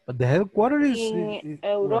the headquarters is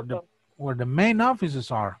where the main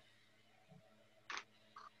offices are.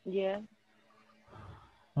 Yeah.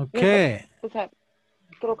 Okay. O sea,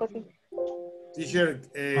 creo que sí. Teacher,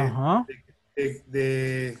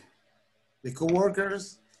 the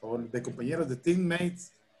co-workers or the compañeros, the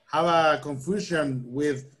teammates have a confusion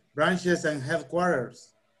with branches and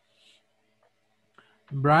headquarters.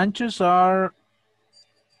 Branches are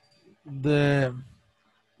the,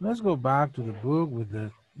 let's go back to the book with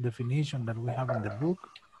the definition that we have in the book.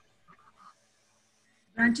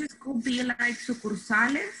 Branches could be like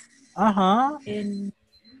sucursales. Uh-huh. And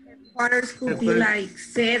headquarters could be like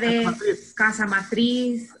sede, casa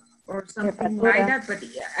matriz, or something like that. But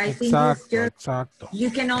I think it's just, you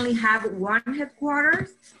can only have one headquarters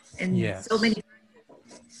and so many.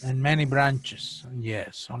 And many branches.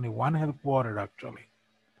 Yes, only one headquarters actually.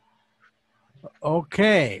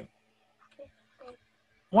 Okay.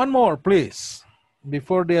 One more, please,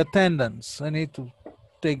 before the attendance. I need to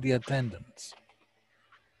take the attendance.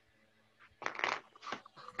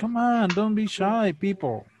 Come on, don't be shy,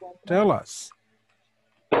 people. Tell us.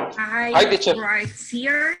 I write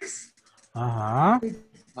Sears. And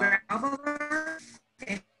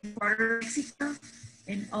Puerto Rico,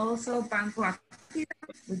 and also Banco Activa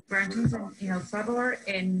with branches in El Salvador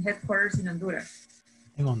and headquarters in Honduras.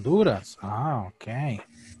 In Honduras. Ah, okay.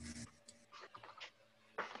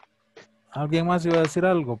 ¿Alguien más iba a decir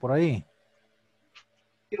algo por ahí?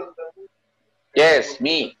 Yes,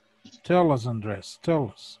 me. Tell us, Andres.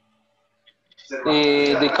 Tell us.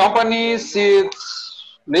 The company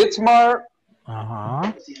sits Litzmar.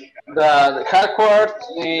 The headquarters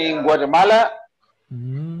in Guatemala.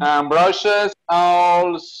 And branches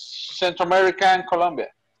all Central America and Colombia.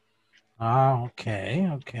 Ah, okay,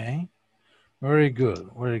 okay. Very good,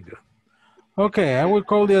 very good. Okay, I will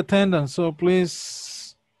call the attendance, so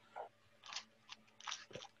please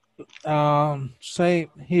say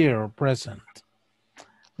here, present.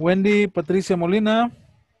 Wendy Patricia Molina.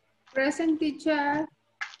 Present, teacher.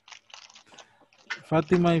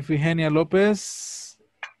 Fátima Ifigenia López.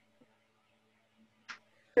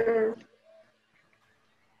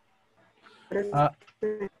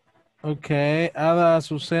 Ok. Ada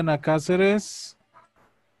Azucena Cáceres.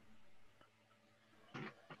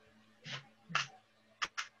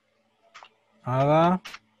 Ada.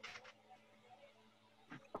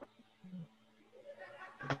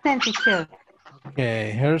 Present, teacher. Ok.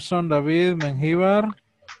 Gerson David Mengíbar.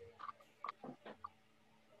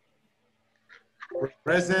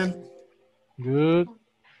 Present. Good.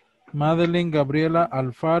 Madeline Gabriela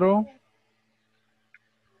Alfaro.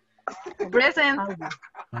 Present.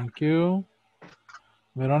 Thank you.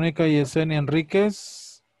 Verónica Yesenia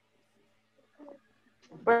Enríquez.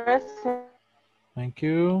 Present. Thank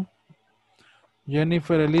you.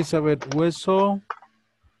 Jennifer Elizabeth Hueso.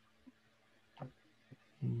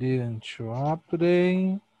 Didn't show up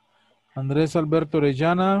today. Andrés Alberto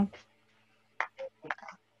Orellana.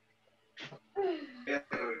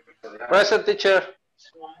 Present, teacher.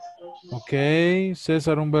 Ok.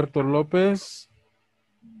 César Humberto López.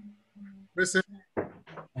 Present.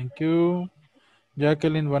 Thank you.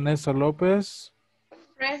 Jacqueline Vanessa López.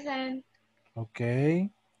 Present. Ok.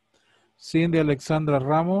 Cindy Alexandra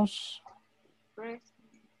Ramos. Present.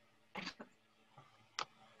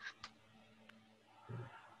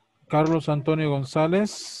 Carlos Antonio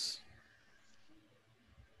González.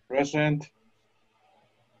 Present.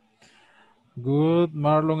 Good.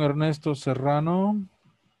 Marlon Ernesto Serrano.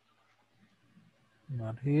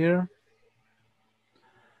 Not here.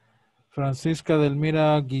 Francisca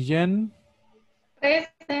Delmira Guillén.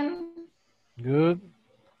 Present. Good.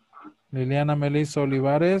 Liliana Melissa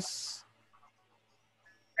Olivares.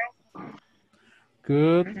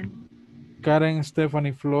 Good. Karen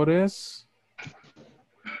Stephanie Flores.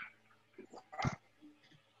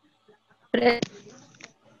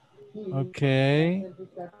 Okay.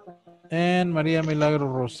 And María Milagro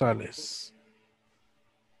Rosales.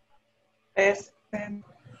 Present.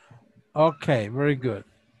 Okay, very good.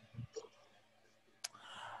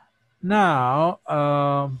 Now,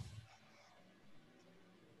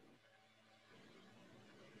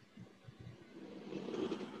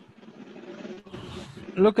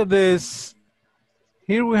 look at this.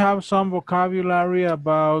 Here we have some vocabulary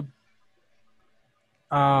about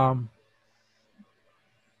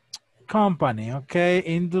company, okay?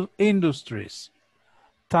 Industries,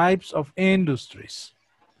 types of industries.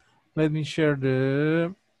 Let me share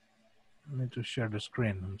the, I need to share the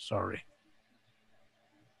screen, I'm sorry.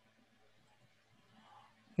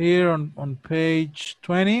 Here on page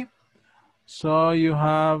 20, so you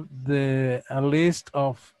have a list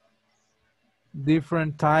of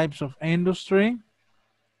different types of industry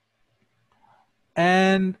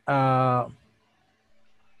and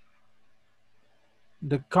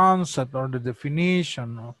the concept or the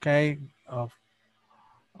definition, okay, of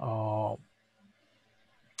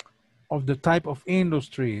the type of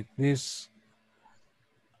industry this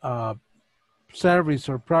service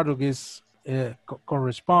or product is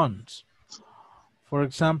corresponds. For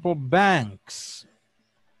example, banks.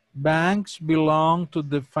 Banks belong to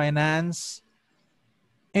the finance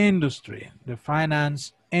industry, the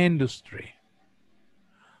finance industry.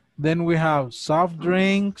 Then we have soft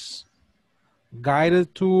drinks,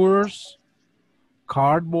 guided tours,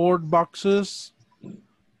 cardboard boxes,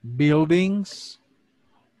 buildings,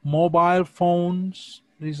 mobile phones.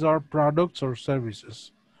 These are products or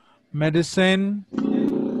services. Medicine,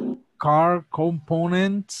 car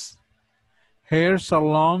components, hair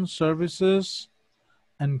salon services,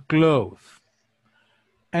 and clothes.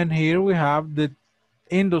 And here we have the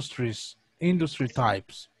industry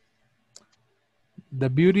types. The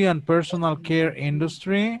beauty and personal care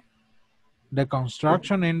industry, the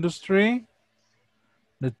construction industry,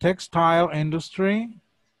 the textile industry,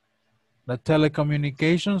 the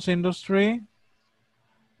telecommunications industry,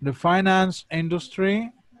 the finance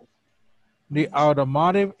industry, the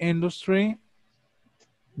automotive industry,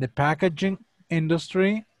 the packaging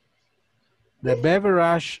industry, the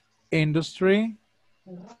beverage industry,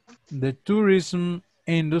 the tourism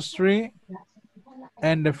industry,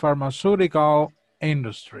 and the pharmaceutical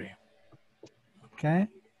industry. Okay?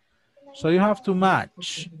 So you have to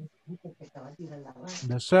match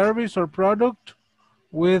the service or product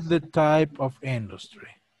with the type of industry.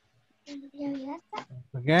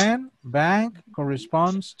 Again, bank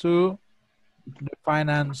corresponds to the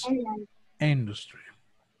finance industry.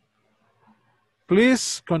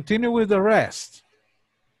 Please continue with the rest.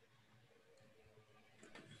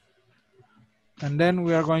 And then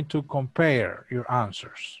we are going to compare your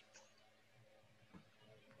answers.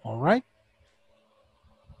 All right?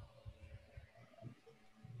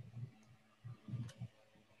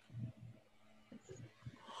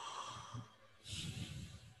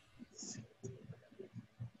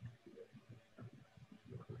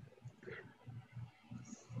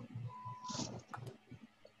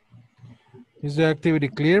 Is the activity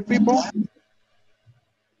clear, people?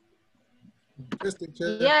 Yes,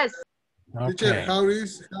 teacher. Yes. Teacher, Okay.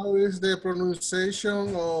 how is the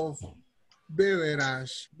pronunciation of beverage?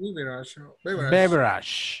 Beverage.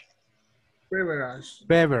 Beverage. Beverage.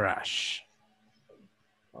 Beverage.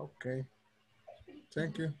 Okay.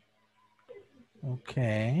 Thank you.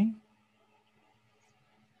 Okay.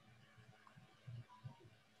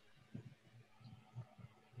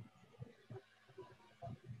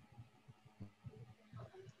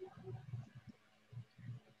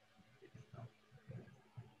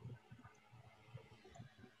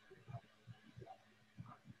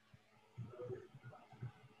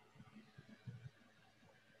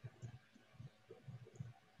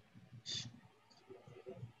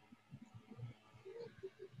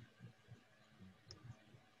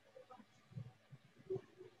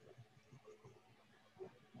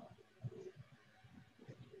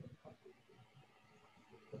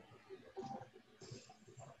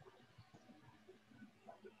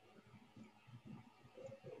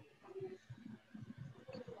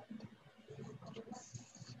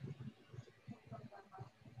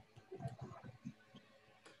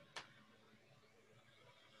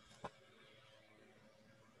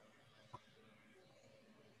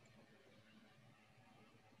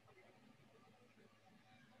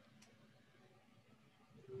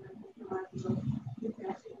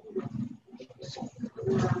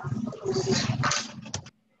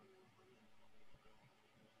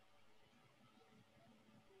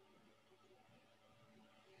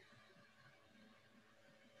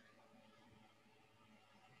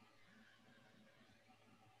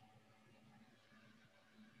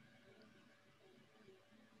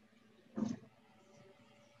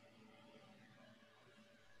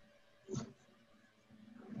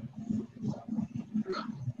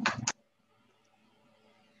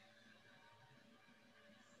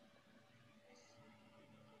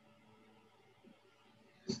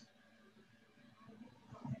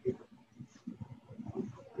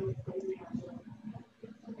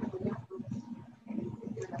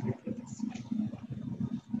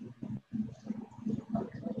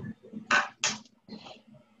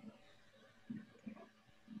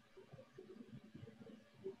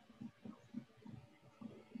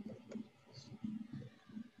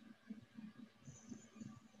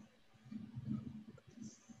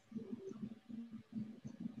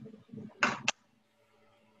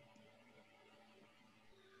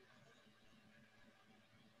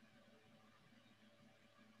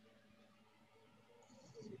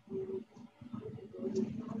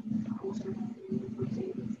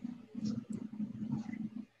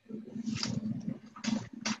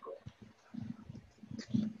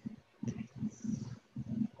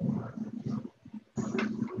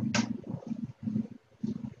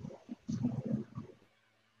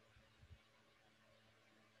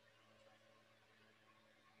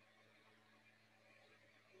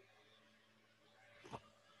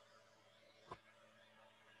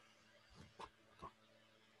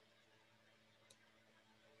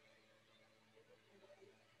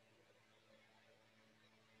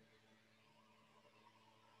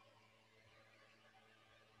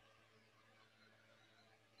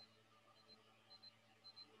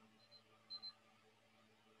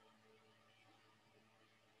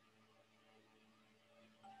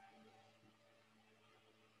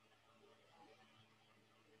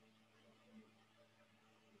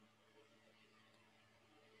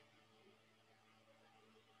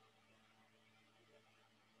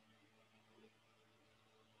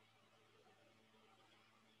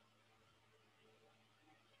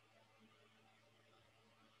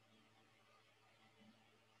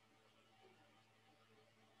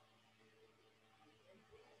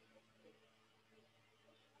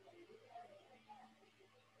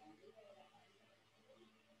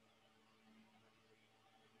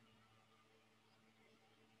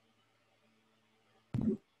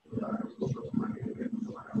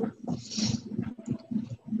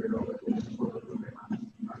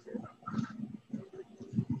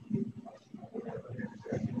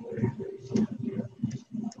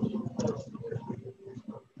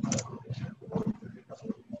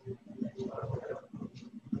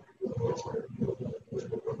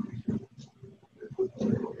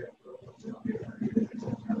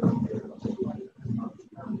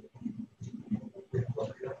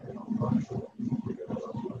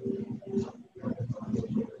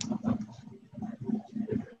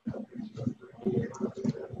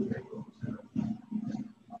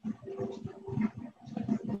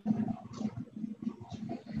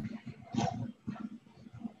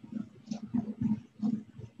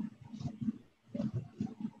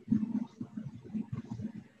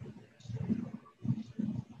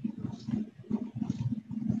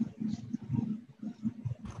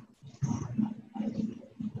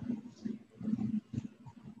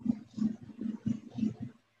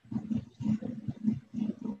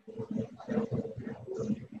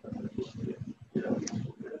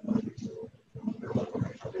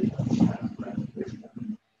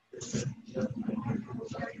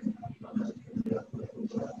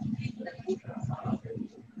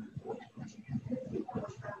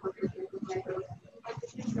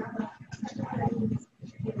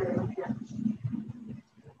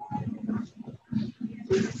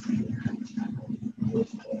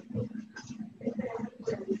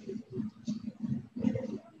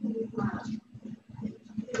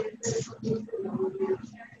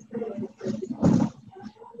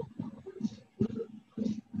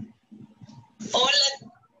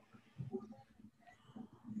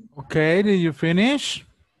 Okay, did you finish?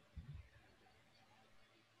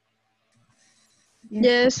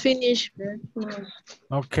 Yes, finish.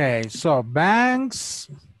 Okay, so banks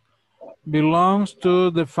belongs to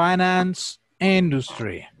the finance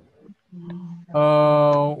industry.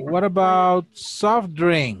 What about soft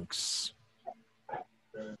drinks?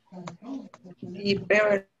 The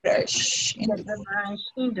beverage industry.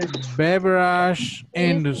 Beverage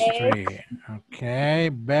industry. Okay,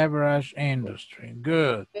 beverage industry.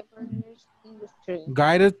 Good.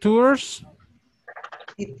 Guided tours?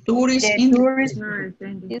 The tourist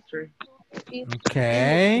industry.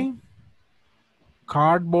 Okay.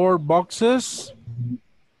 Cardboard boxes?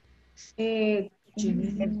 The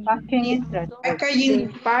Packaging. parking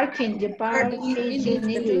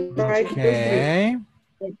industry. Okay.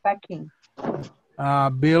 The packing.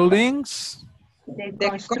 Buildings? The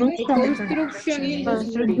construction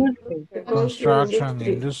industry. Construction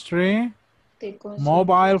industry.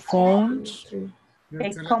 Mobile phones?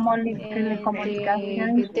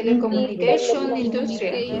 Telecommunication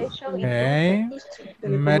industry. Okay.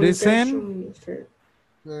 Medicine?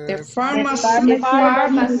 The pharmacy.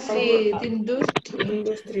 Pharmacy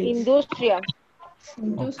industry. Industria.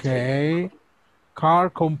 Okay. Car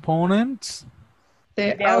components?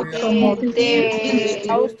 The automotive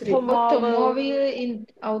industry. Automobile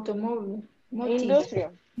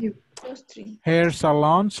Industria. industry. Hair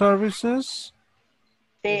salon services?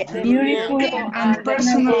 The Beautiful and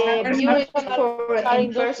personal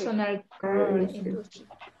Personal care industry.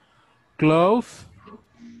 Clothes?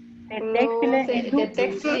 The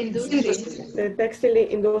textile industry. The textile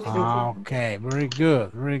industry. Okay, very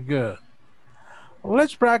good, very good.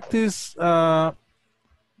 Let's practice the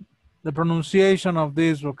pronunciation of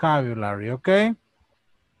this vocabulary, okay?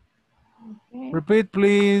 Repeat,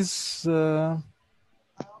 please.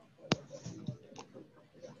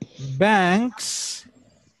 Banks.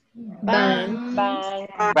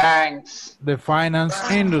 Banks. The finance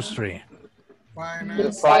industry.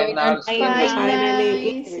 The finance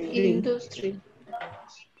Industry.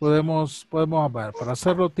 Podemos ver, para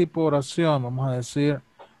hacerlo tipo oración, vamos a decir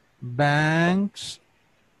banks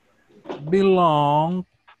belong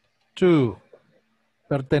to,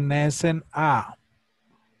 pertenecen a,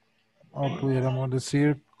 o pudiéramos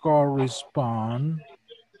decir correspond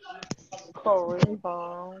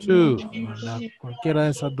to, ¿verdad? Cualquiera de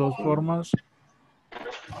esas dos formas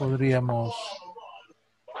podríamos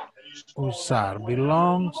usar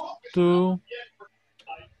belongs to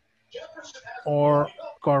or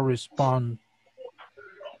correspond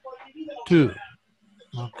to.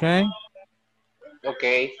 ¿Ok? Ok.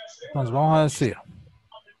 Entonces vamos a decir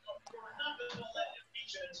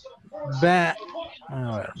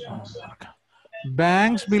vamos acá.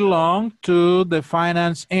 Banks belong to the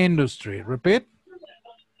finance industry. Repeat.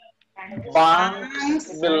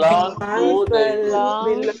 Banks belong to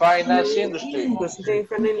the finance industry.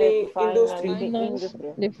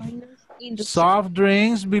 Soft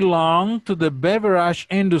drinks belong to the beverage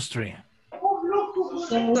industry.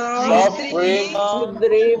 Soft drinks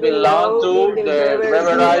belong to the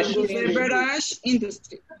beverage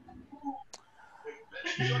industry.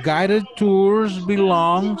 Guided tours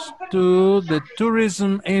belongs to the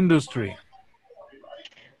tourism industry.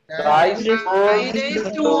 Guided tours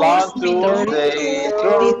belong to the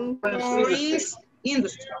tourist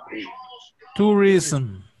industry.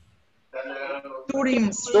 Tourism.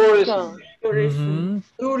 Tourism.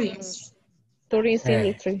 Tourism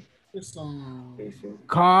industry.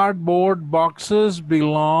 Cardboard boxes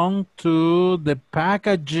belong to the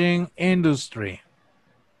packaging industry.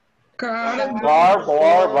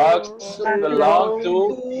 Cardboard boxes belong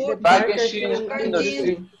to the packaging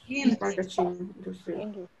industry.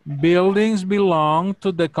 Buildings belong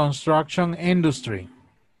to the construction industry.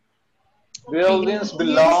 Buildings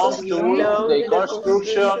belong to the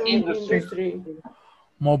construction industry.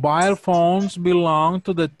 Mobile phones belong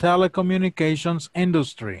to the telecommunications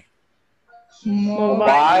industry.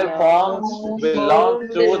 Mobile phones belong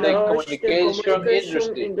to the communication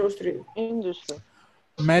industry.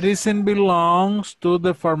 Medicine belongs to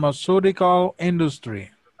the pharmaceutical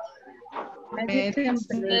industry. Medicine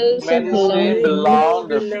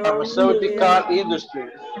belongs to the pharmaceutical industry.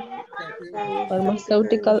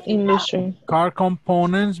 Pharmaceutical industry. Car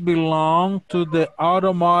components belong to the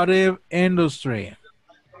automotive industry.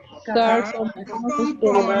 Car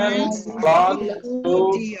components belong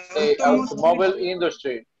to the automobile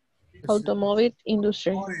industry. Automobile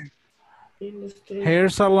industry. Hair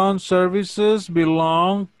salon services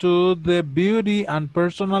belong to the beauty and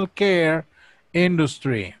personal care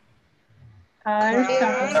industry.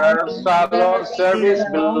 Hair salon service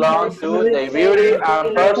belong to the beauty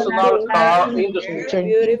and personal car industry.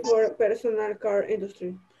 Beauty for personal car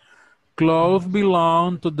industry. Clothes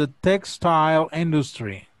belong to the textile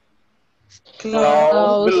industry.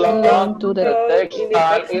 Clothes belong to the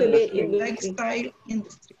textile industry. Textile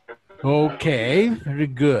industry. Okay, very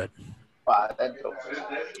good.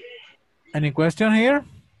 Any question here?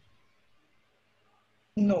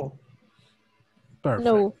 No. Perfect.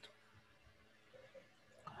 No.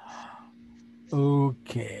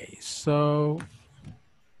 Okay, so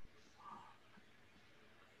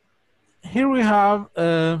here we have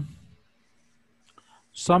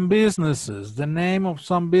some businesses, the name of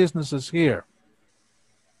some businesses here.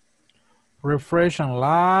 Refresh and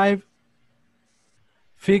Live,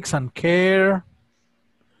 Fix and Care,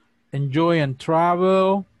 Enjoy and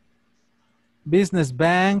Travel, Business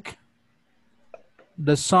Bank,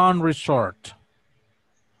 The Sun Resort.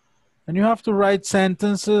 And you have to write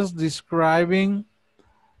sentences describing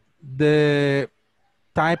the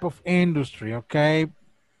type of industry, okay,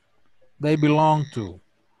 they belong to.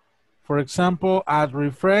 For example, at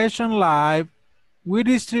Refresh and Live, we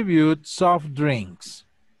distribute soft drinks.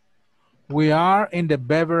 We are in the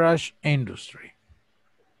beverage industry.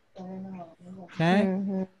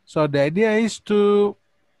 Okay, so the idea is to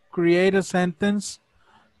create a sentence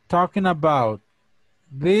talking about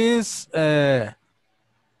these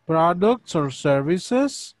products or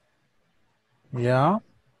services. Yeah.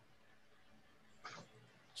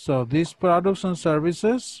 So these products and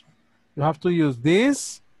services, you have to use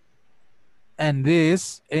this and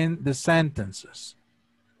this in the sentences.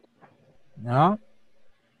 Yeah.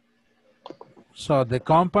 So the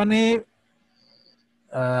company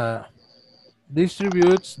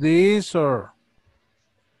distributes this or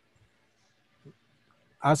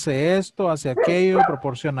hace esto, hace aquello,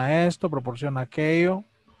 proporciona esto, proporciona aquello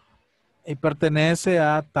y pertenece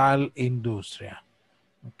a tal industria.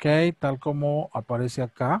 Ok, tal como aparece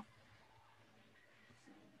acá.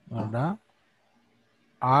 ¿Verdad?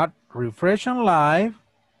 At Refresh and Live,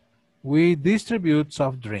 we distribute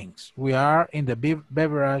soft drinks. We are in the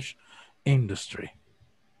beverage industry.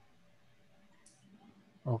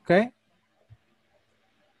 Ok.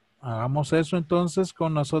 Hagamos eso entonces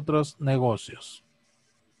con los otros negocios.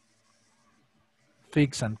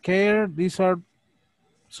 Fix and Care, these are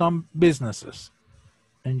some businesses.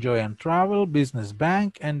 Enjoy and Travel, Business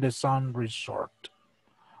Bank, and the Sun Resort.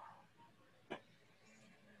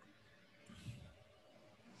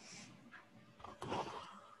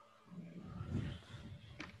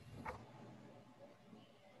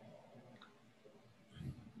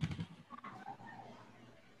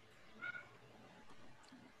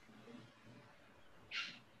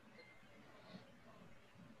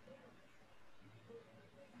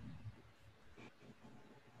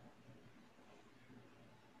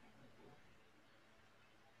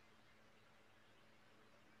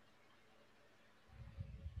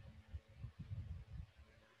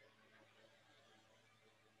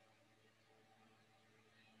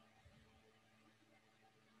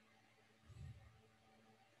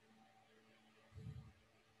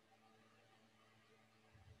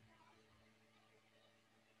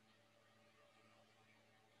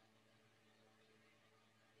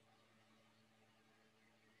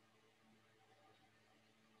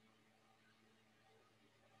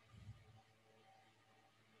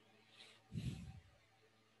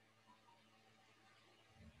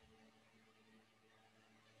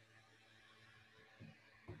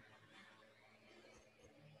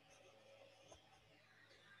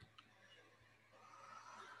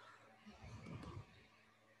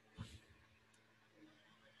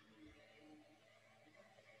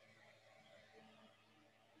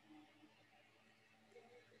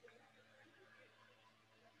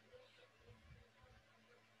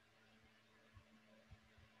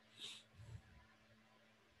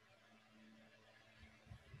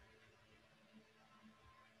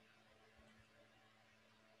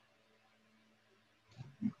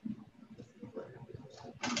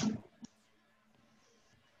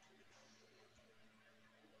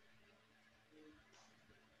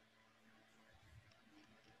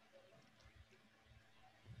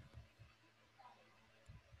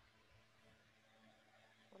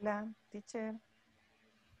 Hola, teacher.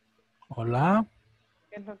 Hola.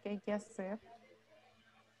 ¿Qué es lo que hay que hacer?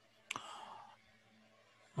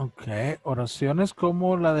 Ok, oraciones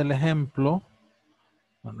como la del ejemplo.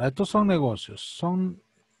 Bueno, estos son negocios, son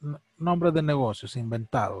nombres de negocios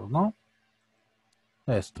inventados, ¿no?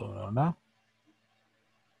 Esto, ¿verdad?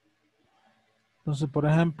 Entonces, por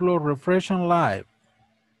ejemplo, Refresh and Live.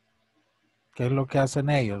 ¿Qué es lo que hacen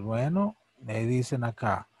ellos? Bueno, le dicen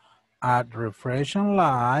acá, at Refresh and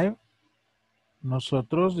Live,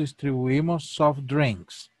 nosotros distribuimos soft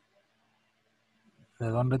drinks. ¿De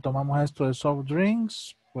dónde tomamos esto de soft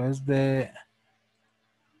drinks? Pues de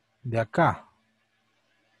acá,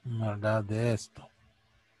 ¿verdad? De esto.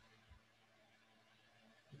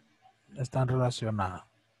 Están relacionados.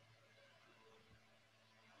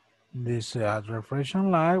 Dice, at Refresh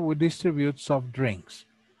and Live, we distribute soft drinks.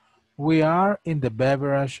 We are in the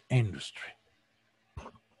beverage industry.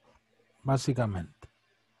 Básicamente.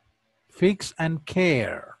 Fix and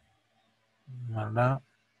care, ¿verdad?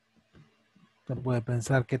 Usted puede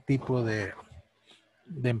pensar qué tipo de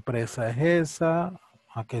empresa es esa,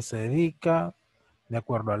 a qué se dedica, de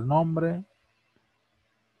acuerdo al nombre,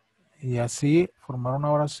 y así formar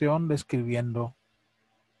una oración describiendo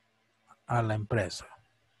a la empresa.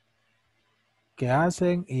 ¿Qué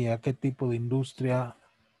hacen y a qué tipo de industria,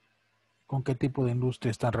 con qué tipo de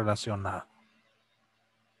industria están relacionados?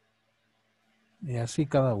 Y así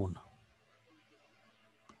cada uno.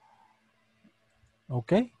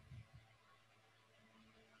 ¿Ok?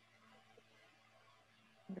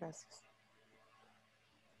 Gracias.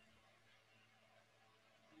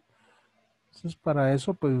 Entonces, para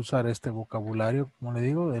eso puede usar este vocabulario, como le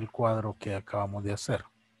digo, del cuadro que acabamos de hacer.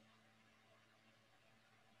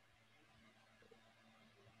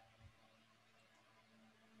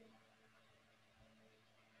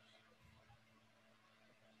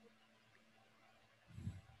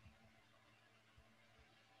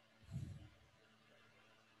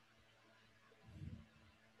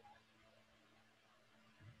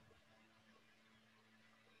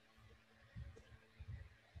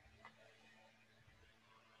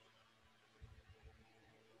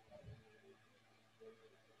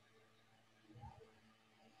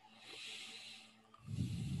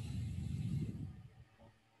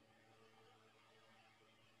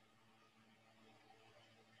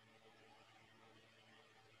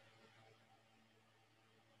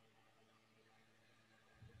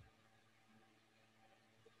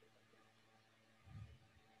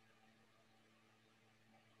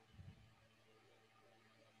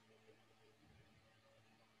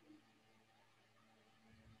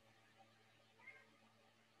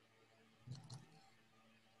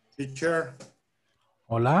 Teacher,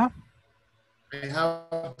 Hola. I have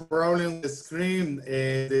a problem with the screen.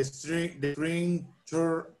 The screen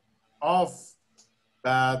turned off,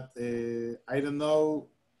 but I don't know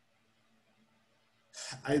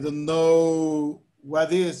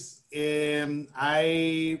what is.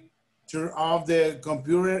 I turn off the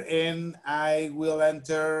computer and I will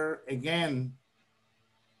enter again.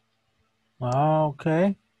 Ah,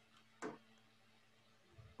 ok.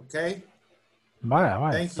 Okay.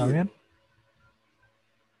 Vaya, Thank está you. bien.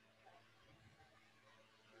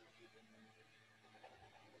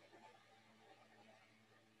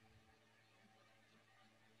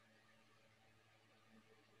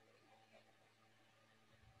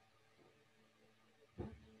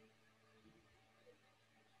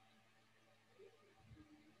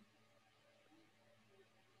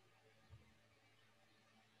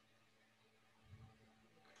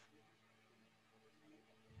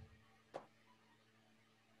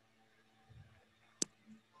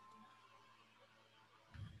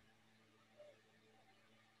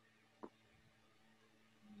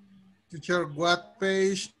 Teacher, what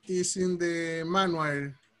page is in the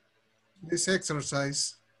manual, this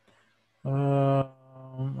exercise?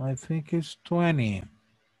 I think it's 20.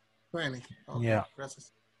 20. Okay, Yeah.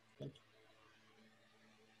 gracias.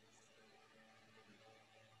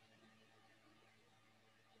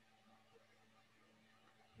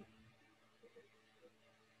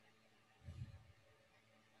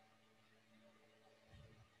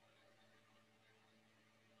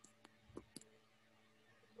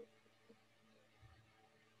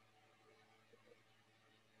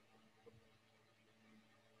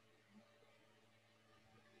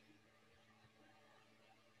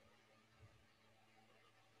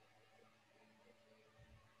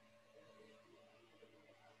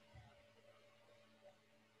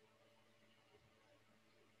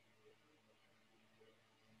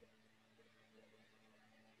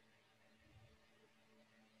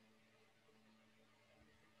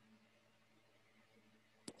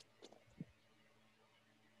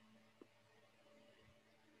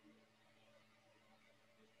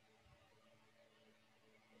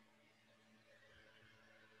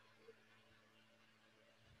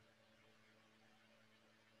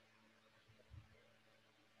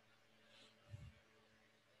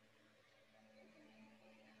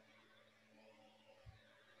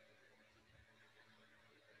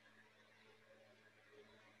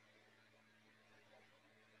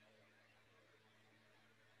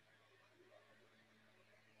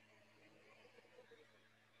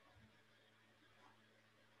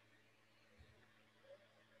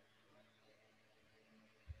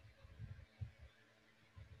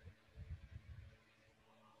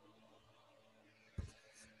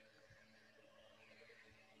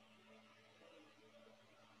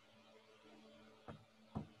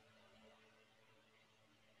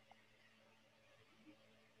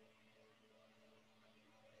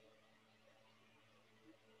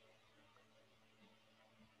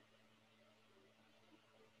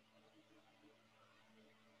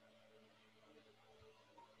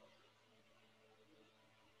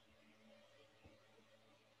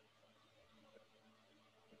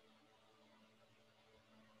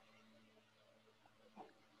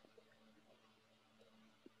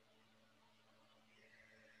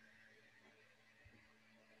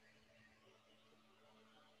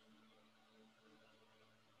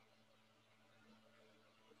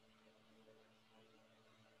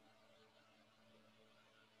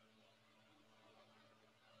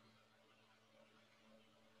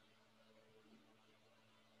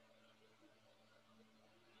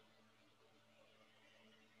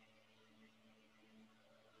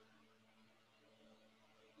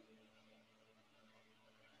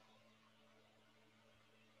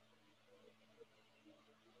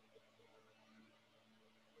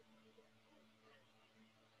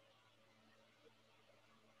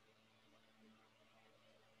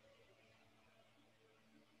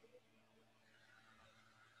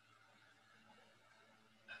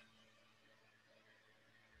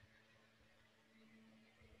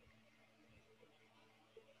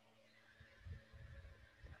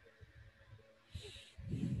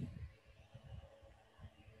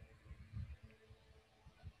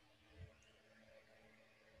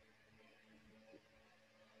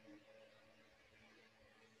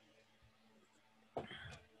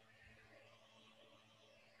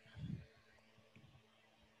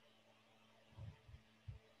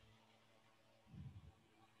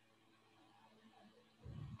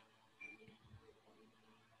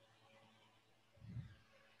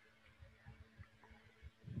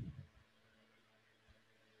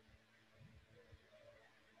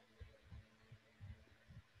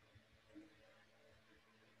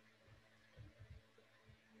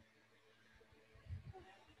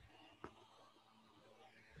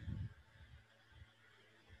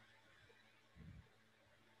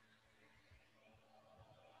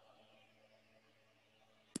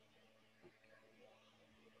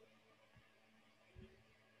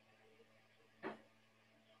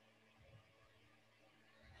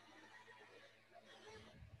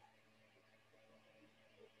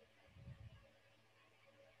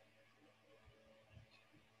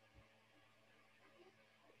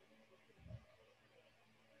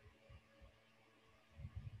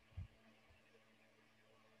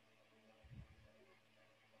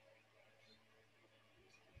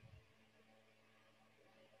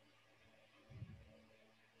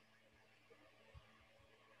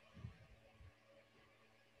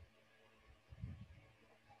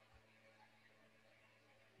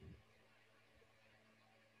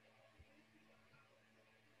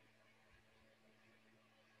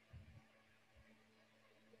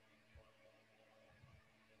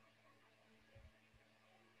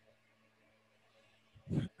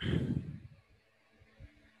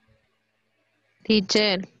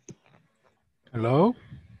 Teacher. Hello.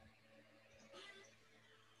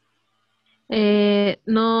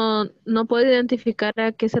 No puedo identificar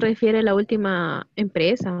a qué se refiere la última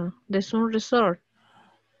empresa de Sun Resort.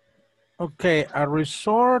 Okay, a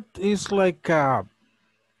resort is like a,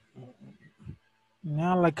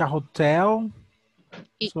 yeah, like a hotel.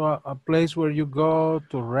 So a place where you go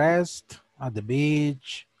to rest at the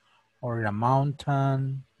beach or in a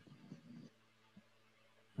mountain.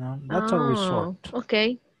 That's a resort.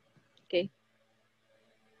 Okay. Okay.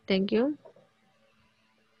 Thank you.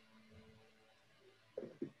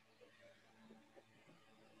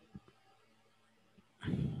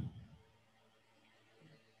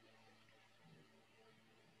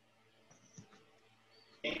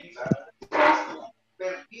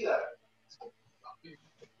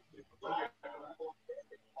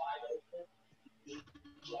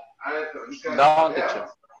 No, teacher.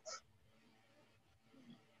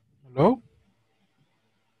 Hello?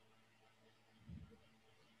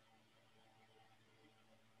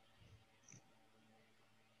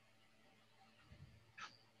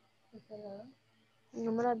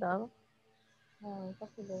 No me lo ha dado.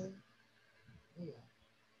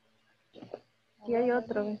 Aquí hay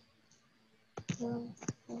otro.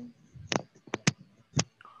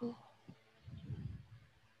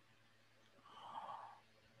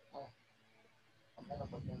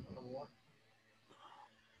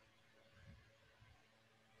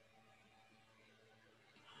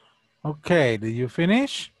 Okay, did you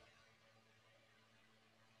finish?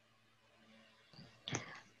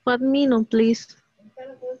 1 minute, please.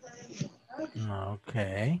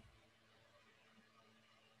 Okay.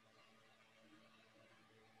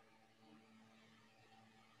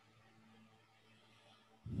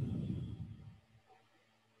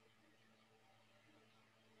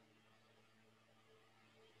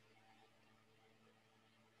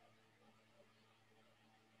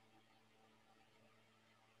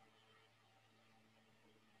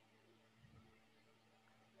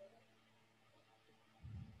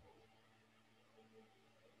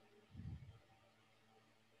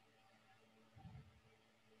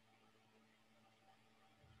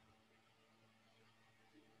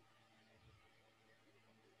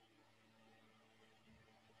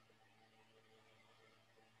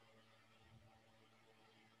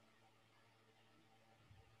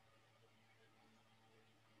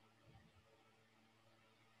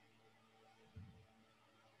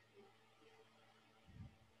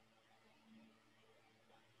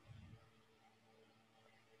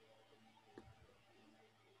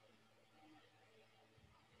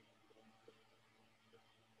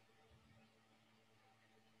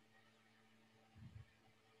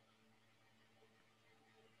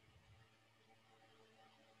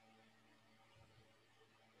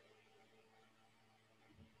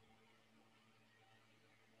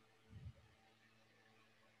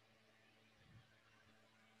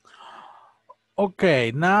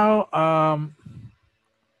 Okay, now I'm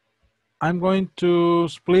going to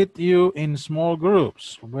split you in small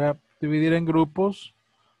groups. Voy a dividir en grupos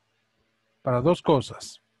para dos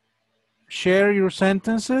cosas. Share your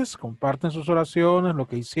sentences, comparten sus oraciones, lo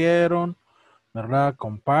que hicieron, ¿verdad?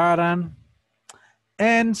 Comparan.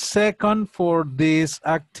 And second, for this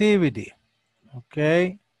activity,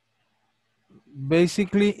 okay?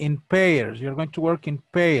 Basically in pairs, you're going to work in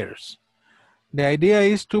pairs. The idea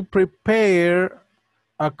is to prepare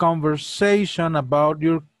a conversation about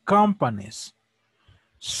your companies,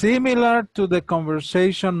 similar to the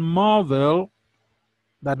conversation model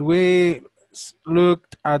that we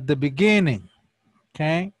looked at the beginning,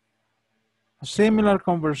 okay? A similar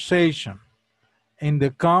conversation. In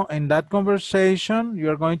that conversation,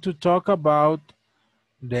 you're going to talk about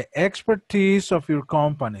the expertise of your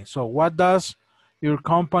company. So what does your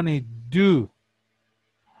company do?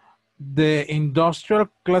 The industrial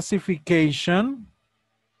classification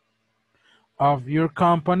of your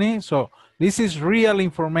company. So this is real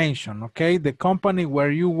information, okay? The company where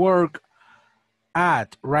you work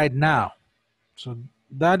at right now. So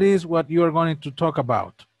that is what you are going to talk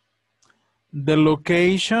about. The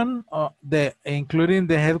location, including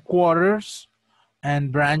the headquarters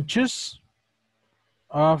and branches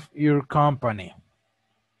of your company,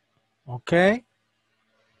 okay?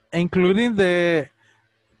 Including the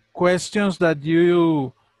questions that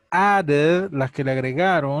you added, las que le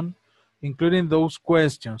agregaron, including those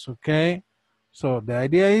questions, okay? So the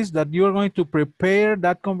idea is that you are going to prepare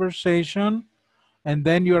that conversation and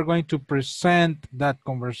then you are going to present that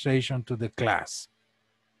conversation to the class.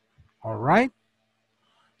 All right?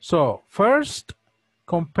 So first,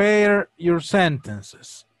 compare your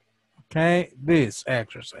sentences, okay? This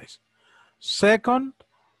exercise. Second,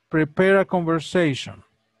 prepare a conversation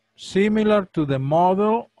similar to the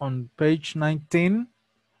model on page 19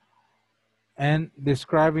 and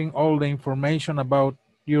describing all the information about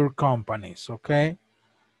your companies, okay?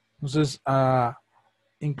 Entonces,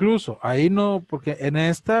 incluso ahí no, porque en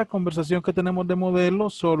esta conversación que tenemos de modelo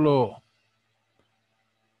solo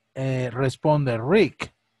responde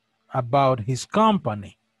Rick about his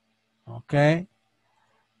company, okay?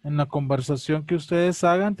 En la conversación que ustedes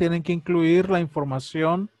hagan tienen que incluir la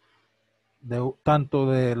información de tanto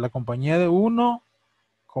de la compañía de uno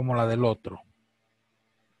como la del otro.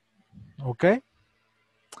 ¿Ok?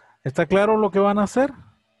 ¿Está claro lo que van a hacer?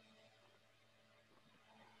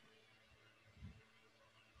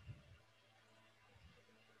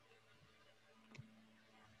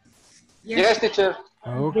 Yes, teacher.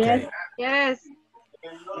 Ok. Yes.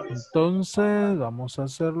 Entonces, vamos a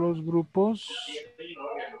hacer los grupos.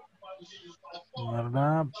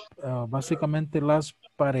 ¿Verdad? Básicamente las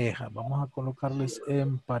parejas. Vamos a colocarles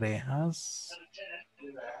en parejas.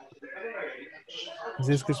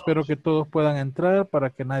 Así es que espero que todos puedan entrar para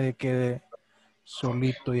que nadie quede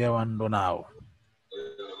solito y abandonado.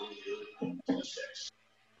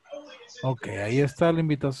 Ok, ahí está la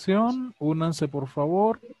invitación. Únanse por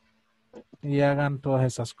favor y hagan todas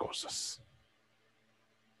esas cosas.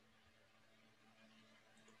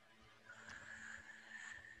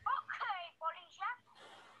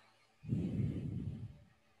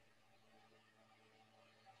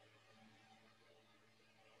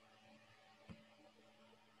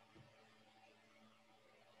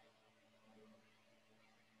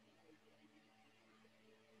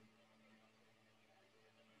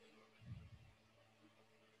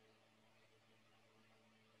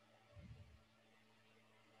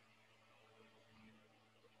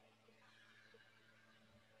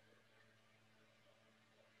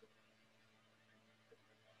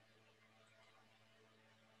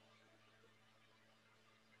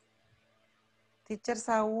 Teacher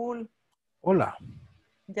Saúl, Hola,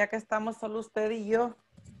 ya que estamos solo usted y yo,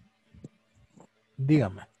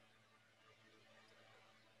 dígame.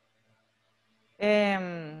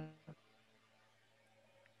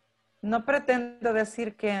 no pretendo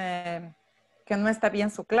decir que no está bien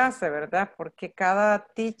su clase, ¿verdad? Porque cada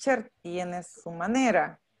teacher tiene su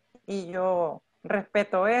manera y yo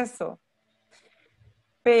respeto eso.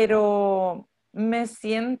 Pero me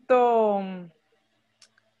siento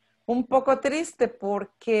un poco triste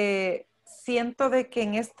porque siento de que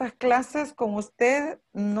en estas clases con usted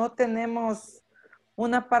no tenemos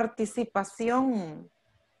una participación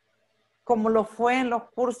como lo fue en los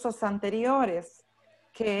cursos anteriores,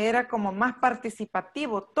 que era como más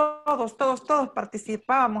participativo. Todos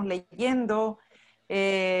participábamos leyendo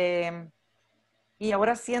y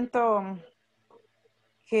ahora siento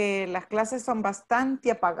que las clases son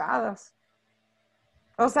bastante apagadas.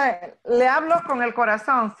 O sea, le hablo con el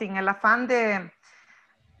corazón, sin el afán de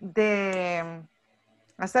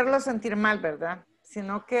hacerlo sentir mal, ¿verdad?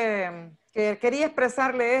 Sino que quería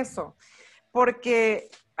expresarle eso, porque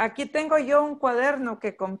aquí tengo yo un cuaderno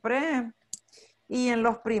que compré y en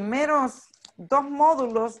los primeros 2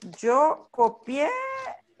 módulos yo copié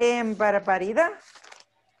en barbaridad.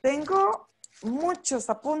 Tengo muchos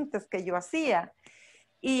apuntes que yo hacía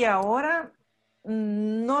y ahora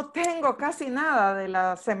no tengo casi nada de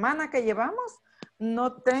la semana que llevamos,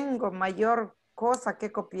 no tengo mayor cosa que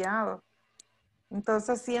he copiado.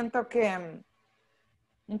 Entonces siento que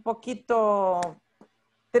un poquito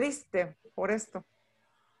triste por esto.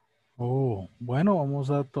 Oh, bueno, vamos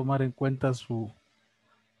a tomar en cuenta su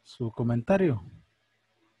comentario.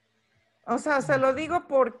 O sea, se lo digo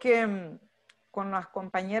porque con las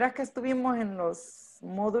compañeras que estuvimos en los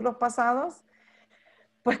módulos pasados,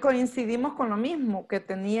 pues coincidimos con lo mismo, que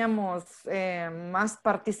teníamos más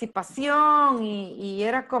participación y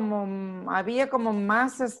era como, había como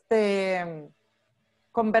más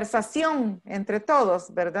conversación entre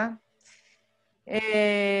todos, ¿verdad?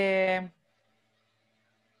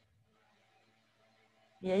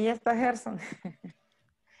 Y ahí está Gerson.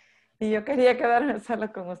 Y yo quería quedarme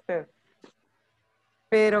sola con usted.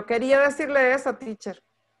 Pero quería decirle eso, teacher.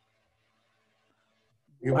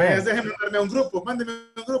 Vaya, déjenme darme un grupo, mándeme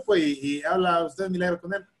un grupo y habla usted Milagro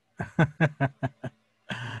con él.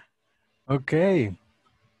 Ok.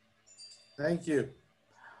 Thank you.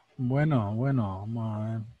 Bueno, vamos a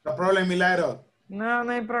ver. No problem, Milagro. No,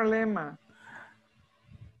 no hay problema.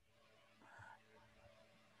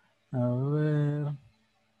 A ver.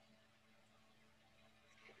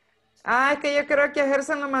 Ah, es que yo creo que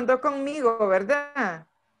Gerson lo mandó conmigo, ¿verdad?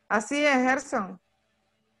 Así es, Gerson.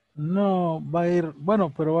 No, va a ir,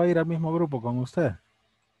 bueno, pero va a ir al mismo grupo con usted.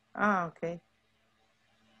 Ah, ok.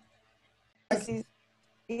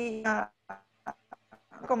 y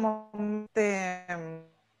como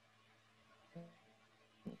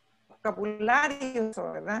vocabulario,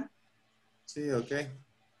 ¿verdad? Sí, ok.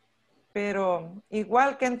 Pero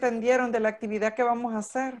igual que entendieron de la actividad que vamos a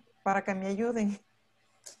hacer para que me ayuden.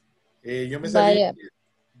 Yo me salí, Vaya.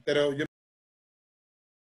 pero yo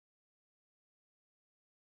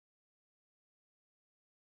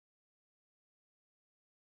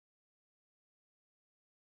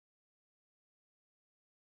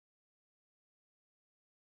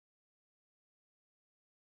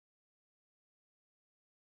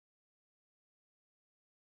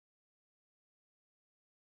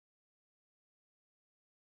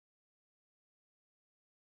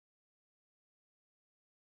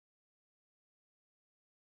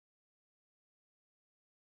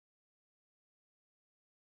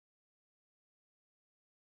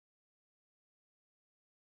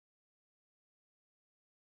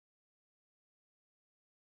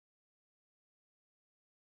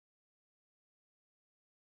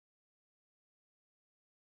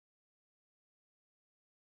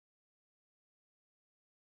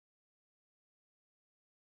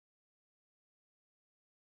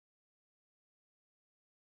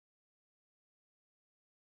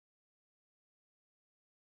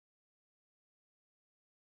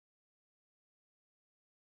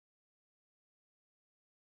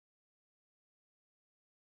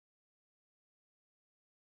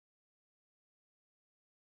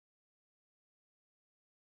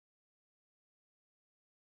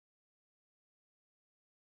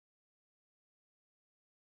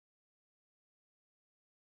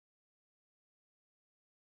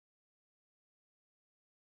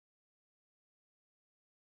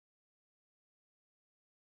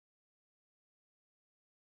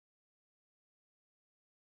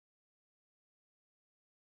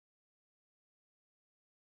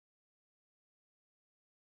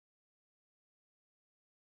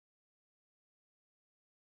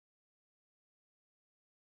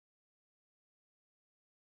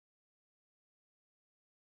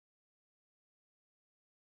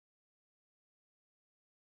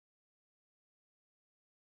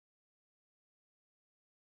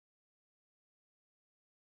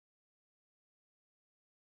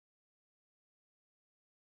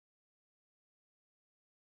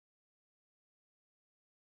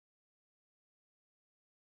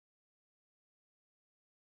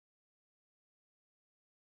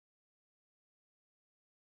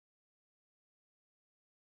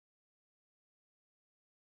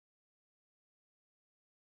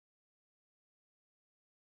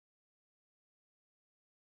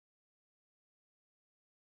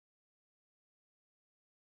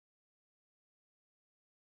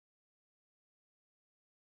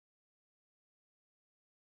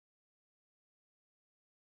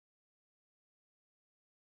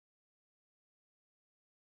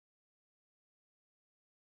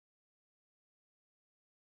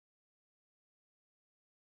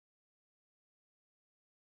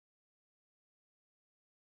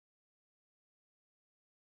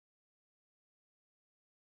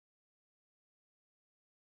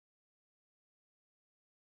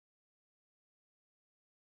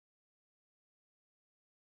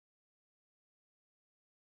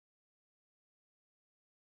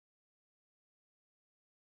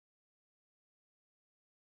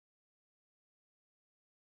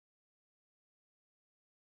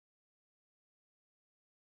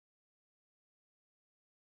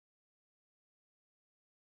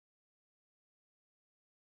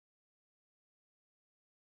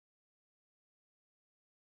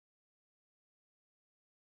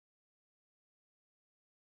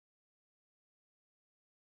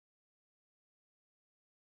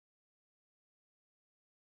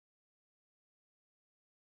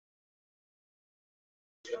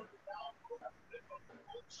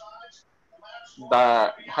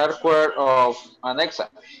the hardware of an exam.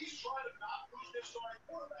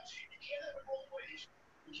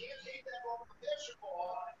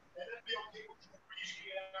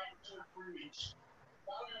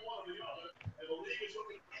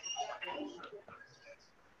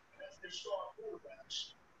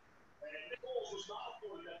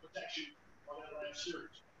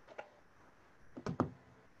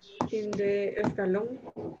 In the escalón.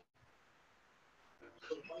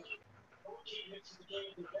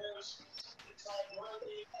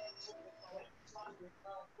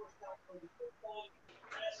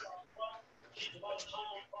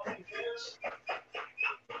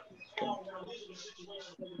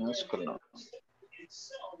 Escalón.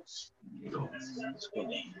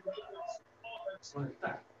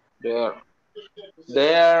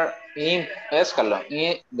 There in escalón.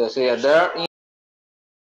 Decía there in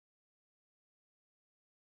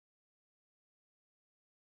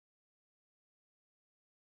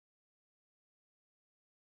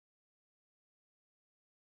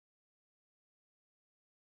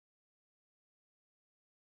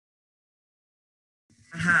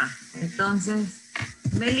Ajá, entonces,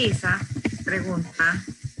 Melissa pregunta,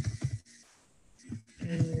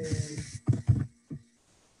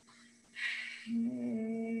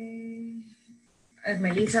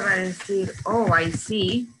 Melissa va a decir, oh, I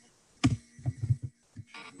see.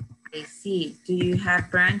 I see. Do you have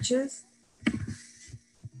branches?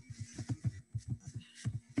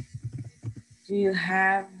 Do you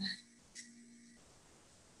have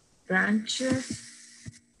branches?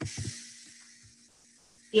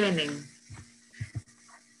 Tienen.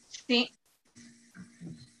 Sí.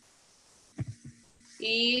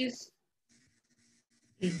 Is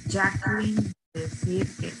Y Jacqueline decir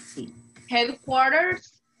que sí.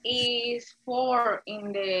 headquarters is for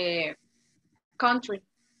in the country.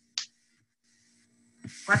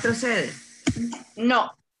 4 sedes.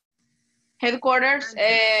 No. Headquarters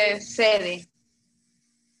sede.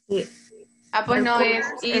 Sí. Ah, pues no es.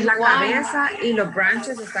 Es la cabeza y los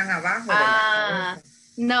branches están abajo de la cabeza.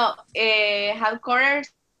 No,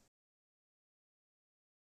 headquarters.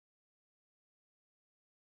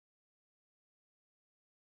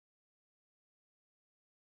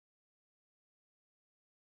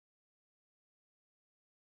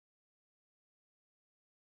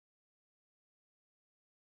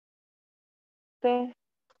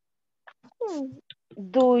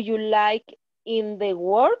 Do you like in the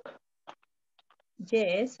work?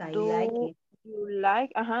 Yes, I like it.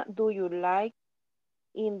 Do you like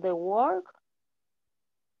in the work?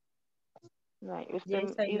 No,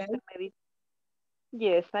 Yes, I like. me dice,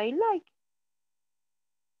 yes, I like.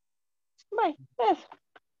 Bueno, eso.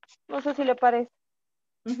 No sé si le parece.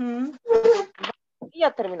 Y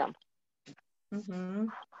ya terminamos.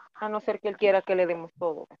 A no ser que él quiera que le demos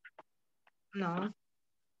todo. No.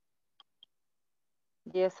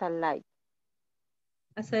 Yes, I like.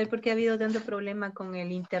 A saber por qué ha habido tanto problema con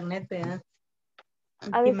el internet, ¿verdad?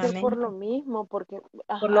 Ha de ser por lo mismo, porque Por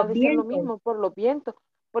ha los de ser lo vientos. mismo, por los vientos.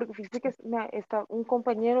 Porque fíjese que está un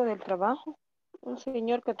compañero del trabajo, un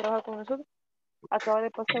señor que trabaja con nosotros, acaba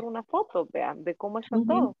de pasar una foto, vean, de cómo está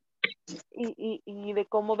todo. Y de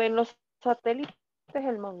cómo ven los satélites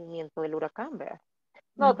el movimiento del huracán, vean.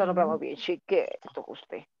 Nosotros nos vemos bien chiquitos,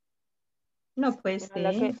 usted. No, pues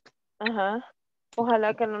Ojalá sí.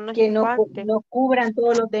 Ojalá que no nos Que no impacte. cubran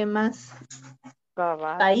todos los demás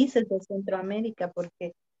Cabal. países de Centroamérica,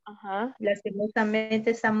 porque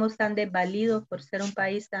lastimosamente estamos tan desvalidos por ser un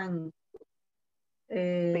país tan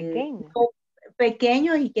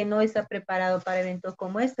pequeño y que no está preparado para eventos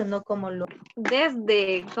como estos, no como los...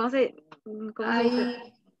 Desde, ¿cómo se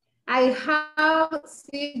dice? I have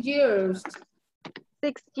 6 years.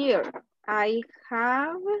 6 years. I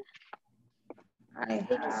have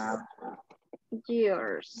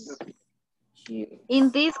years.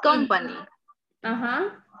 In this company.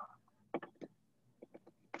 Ajá.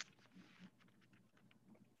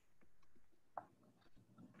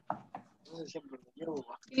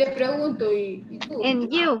 Y le pregunto, ¿y tú? And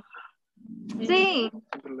you. Sí.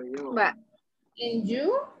 Va. And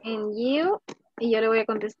you. And you. Y yo le voy a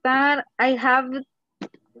contestar. I have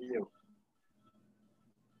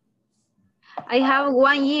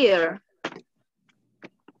 1 year.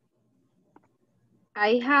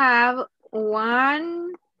 I have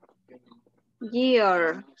 1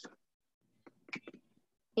 year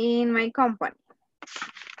in my company.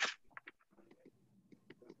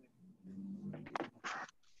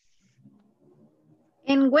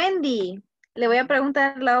 En Wendy, le voy a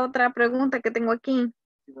preguntar la otra pregunta que tengo aquí.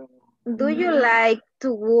 Do you like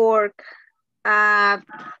to work at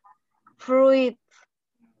Fruit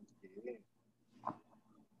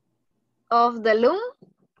of the Loom?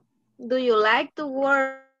 Do you like to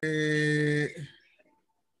work?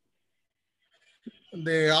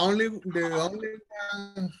 The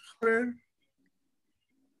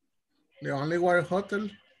only one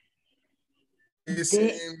hotel is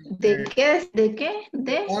 ¿De qué?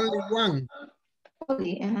 ¿De? only one.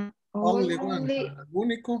 Only one. El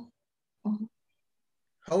único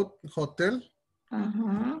hotel.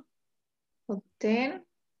 Ajá. Hotel.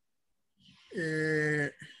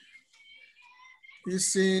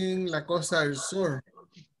 Es en la Costa del Sol.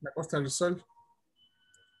 La Costa del Sol.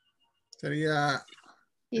 Sería...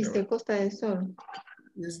 Es de Costa del Sol.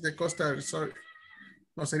 Es de Costa del Sol.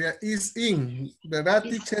 No, sería is in. ¿Verdad,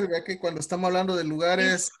 teacher? Vea que cuando estamos hablando de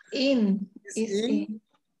lugares... Is in.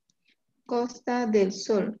 Costa del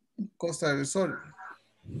Sol. Costa del Sol.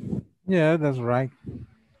 Yeah, that's right.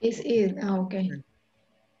 Is in. Ok.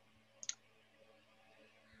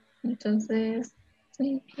 Entonces,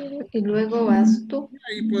 sí, y luego vas tú.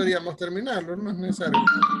 Ahí podríamos terminarlo, no es necesario.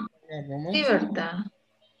 Sí, ¿verdad?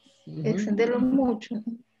 Extenderlo mucho.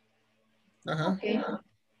 Ajá. Ok.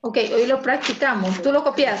 Ok, hoy lo practicamos. ¿Tú lo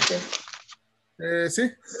copiaste?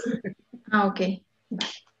 Sí. Ah, ok.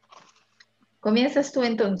 Comienzas tú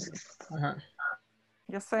entonces. Ajá.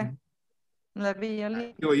 Yo sé. La vi, yo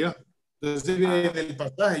li- Digo yo. Entonces vive en el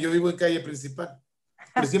pasaje, yo vivo en calle principal.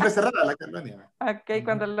 Pero siempre cerrada la colonia. Ok,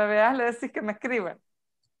 cuando la veas le decís que me escriban.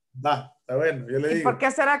 Va, está bueno, yo le ¿Y digo. por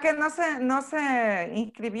qué será que no se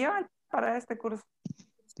inscribió para este curso?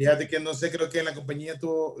 Fíjate que no sé, creo que en la compañía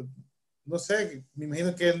tuvo, no sé, me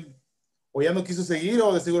imagino que o ya no quiso seguir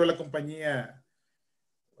o de seguro la compañía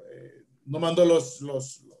no mandó los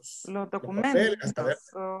papeles. Documentos.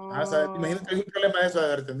 Me imagino que algún problema de eso de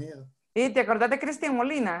haber tenido. ¿Y te acordás de Cristian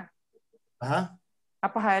Molina? Ajá.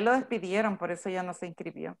 Ah, pues a él lo despidieron, por eso ya no se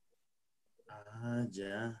inscribió. Ah,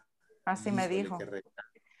 ya. Así me Híjole, dijo. qué re...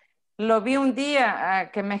 Lo vi un día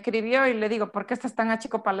que me escribió y le digo, ¿por qué estás tan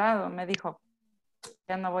achicopalado? Me dijo,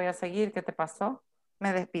 ya no voy a seguir, ¿qué te pasó?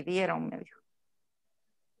 Me despidieron, me dijo.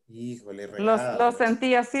 Híjole, regada. Lo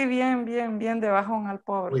sentí así bien de bajón al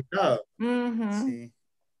pobre. Cuidado. Ujú. Sí.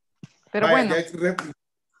 Pero Vaya, bueno.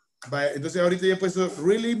 Vaya, entonces ahorita ya he puesto,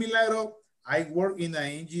 really, Milagro, I work in a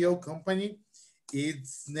NGO company.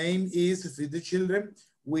 Its name is Feed the Children.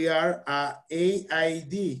 We are a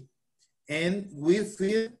AID and we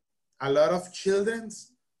feed a lot of children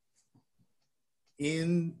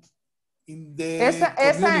in the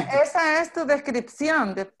community. Esa es tu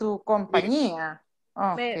descripción de tu compañía.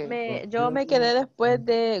 Okay. Yo me quedé después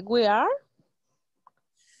de we are.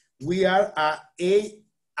 We are a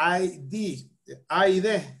AID.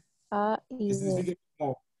 AID. Que significa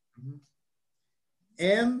como.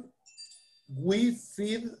 And we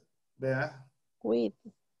feed, ¿verdad?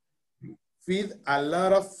 Feed a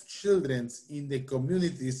lot of children in the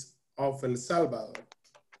communities of El Salvador.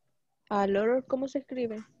 A lot, ¿cómo se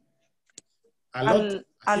escribe? A lot.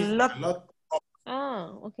 A lot. A lot.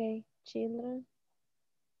 Ah, ok. Children.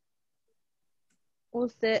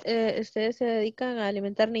 Ustedes se dedican a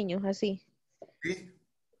alimentar niños, así. Sí.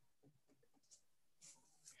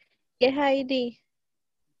 ¿Qué es ID?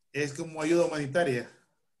 Es como ayuda humanitaria.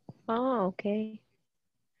 Ah, ok.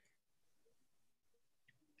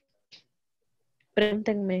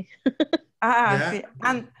 Pregúntenme. ¿Ya? Sí.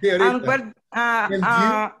 Sí, ahorita. Where,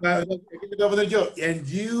 Aquí te voy a poner yo. And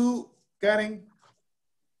you, Karen,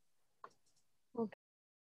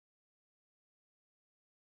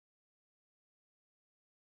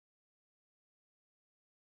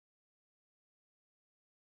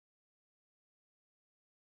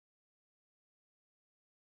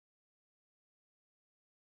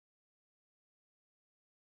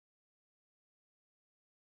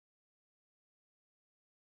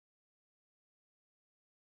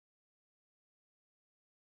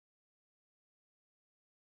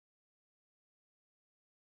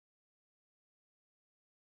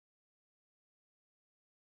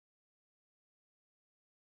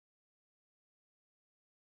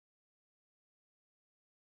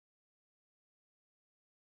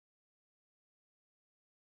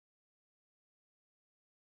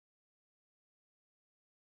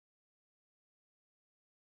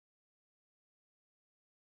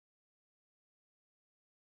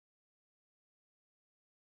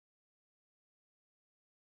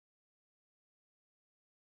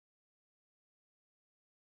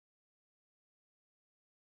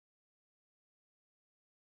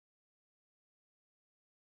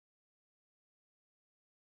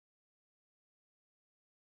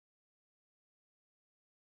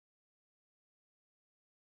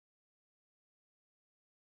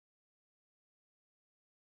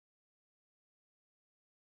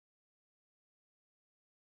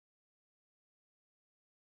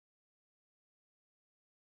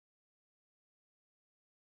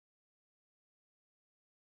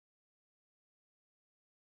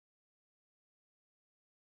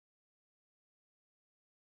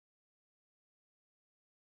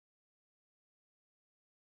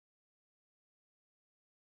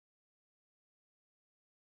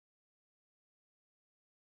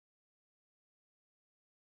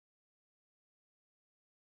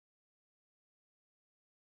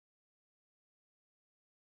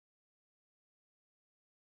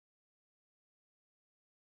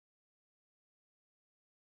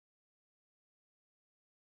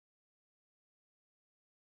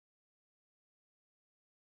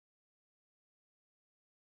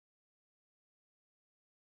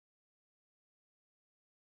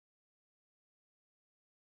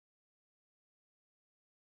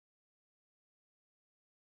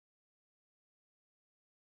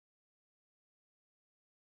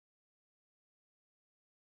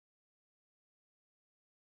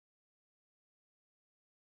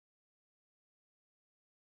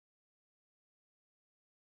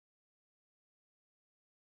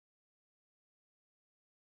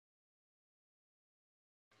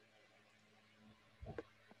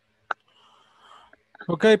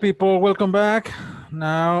 Okay, people, welcome back.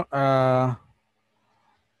 Now,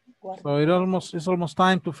 so it's almost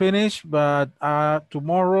time to finish, but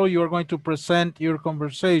tomorrow you are going to present your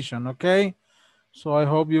conversation, okay? So I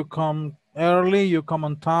hope you come early, you come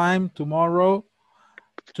on time tomorrow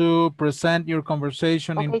to present your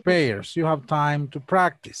conversation in pairs. You have time to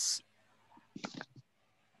practice.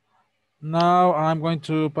 Now I'm going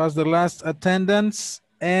to pass the last attendance,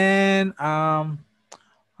 and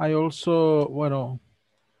I also, bueno,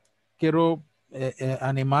 quiero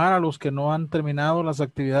animar a los que no han terminado las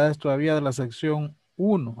actividades todavía de la sección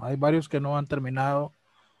 1. Hay varios que no han terminado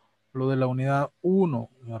lo de la unidad 1,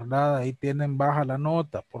 ¿verdad? Ahí tienen baja la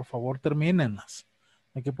nota. Por favor, termínenlas.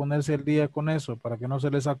 Hay que ponerse al día con eso para que no se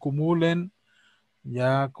les acumulen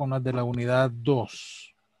ya con las de la unidad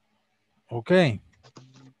 2. Ok.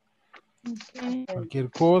 Cualquier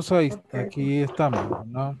cosa, aquí estamos,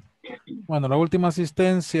 ¿no? Bueno, la última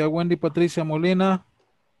asistencia, Wendy Patricia Molina.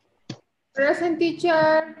 Present,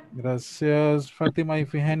 teacher. Gracias. Fátima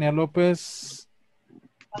Ifigenia López.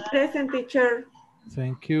 Present, teacher.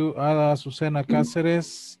 Thank you. Ada Azucena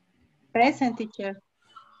Cáceres. Present, teacher.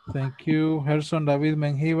 Thank you. Gerson David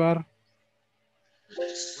Mengíbar.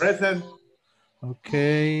 Present.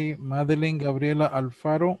 Okay. Madeline Gabriela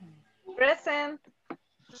Alfaro. Present.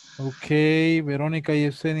 Okay. Verónica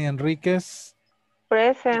Yesenia Enríquez.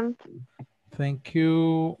 Present. Thank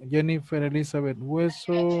you. Jennifer Elizabeth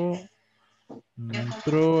Hueso.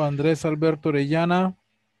 Entró Andrés Alberto Orellana.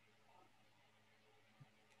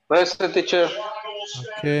 Present, teacher.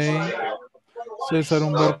 Okay. César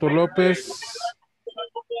Humberto López.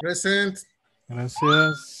 Present.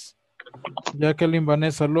 Gracias. Jacqueline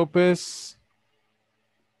Vanessa López.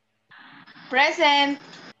 Present.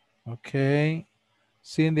 Ok.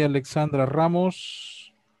 Cindy Alexandra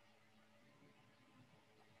Ramos.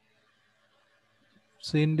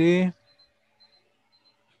 Cindy.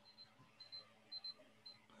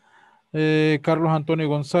 Carlos Antonio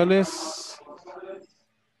González.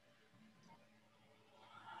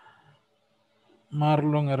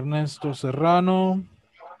 Marlon Ernesto Serrano.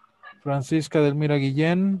 Francisca Delmira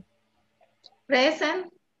Guillén.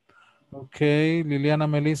 Present. Ok. Liliana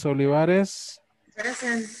Melissa Olivares.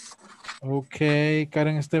 Present. Ok.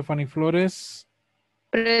 Karen Stephanie Flores.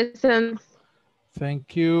 Present.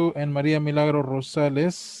 Thank you. And María Milagro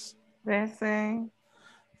Rosales. Present.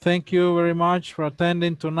 Thank you very much for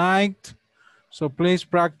attending tonight. So please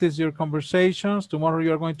practice your conversations. Tomorrow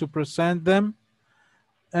you are going to present them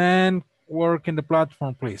and work in the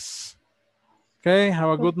platform, please. Okay, have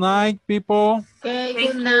a good night, people. Okay,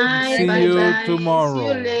 good night. See Bye you bye. tomorrow. See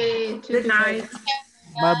you later. Good night.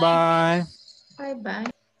 Bye-bye. Bye-bye.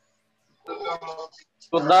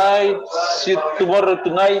 Good night. See you tomorrow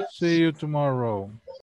tonight. See you tomorrow.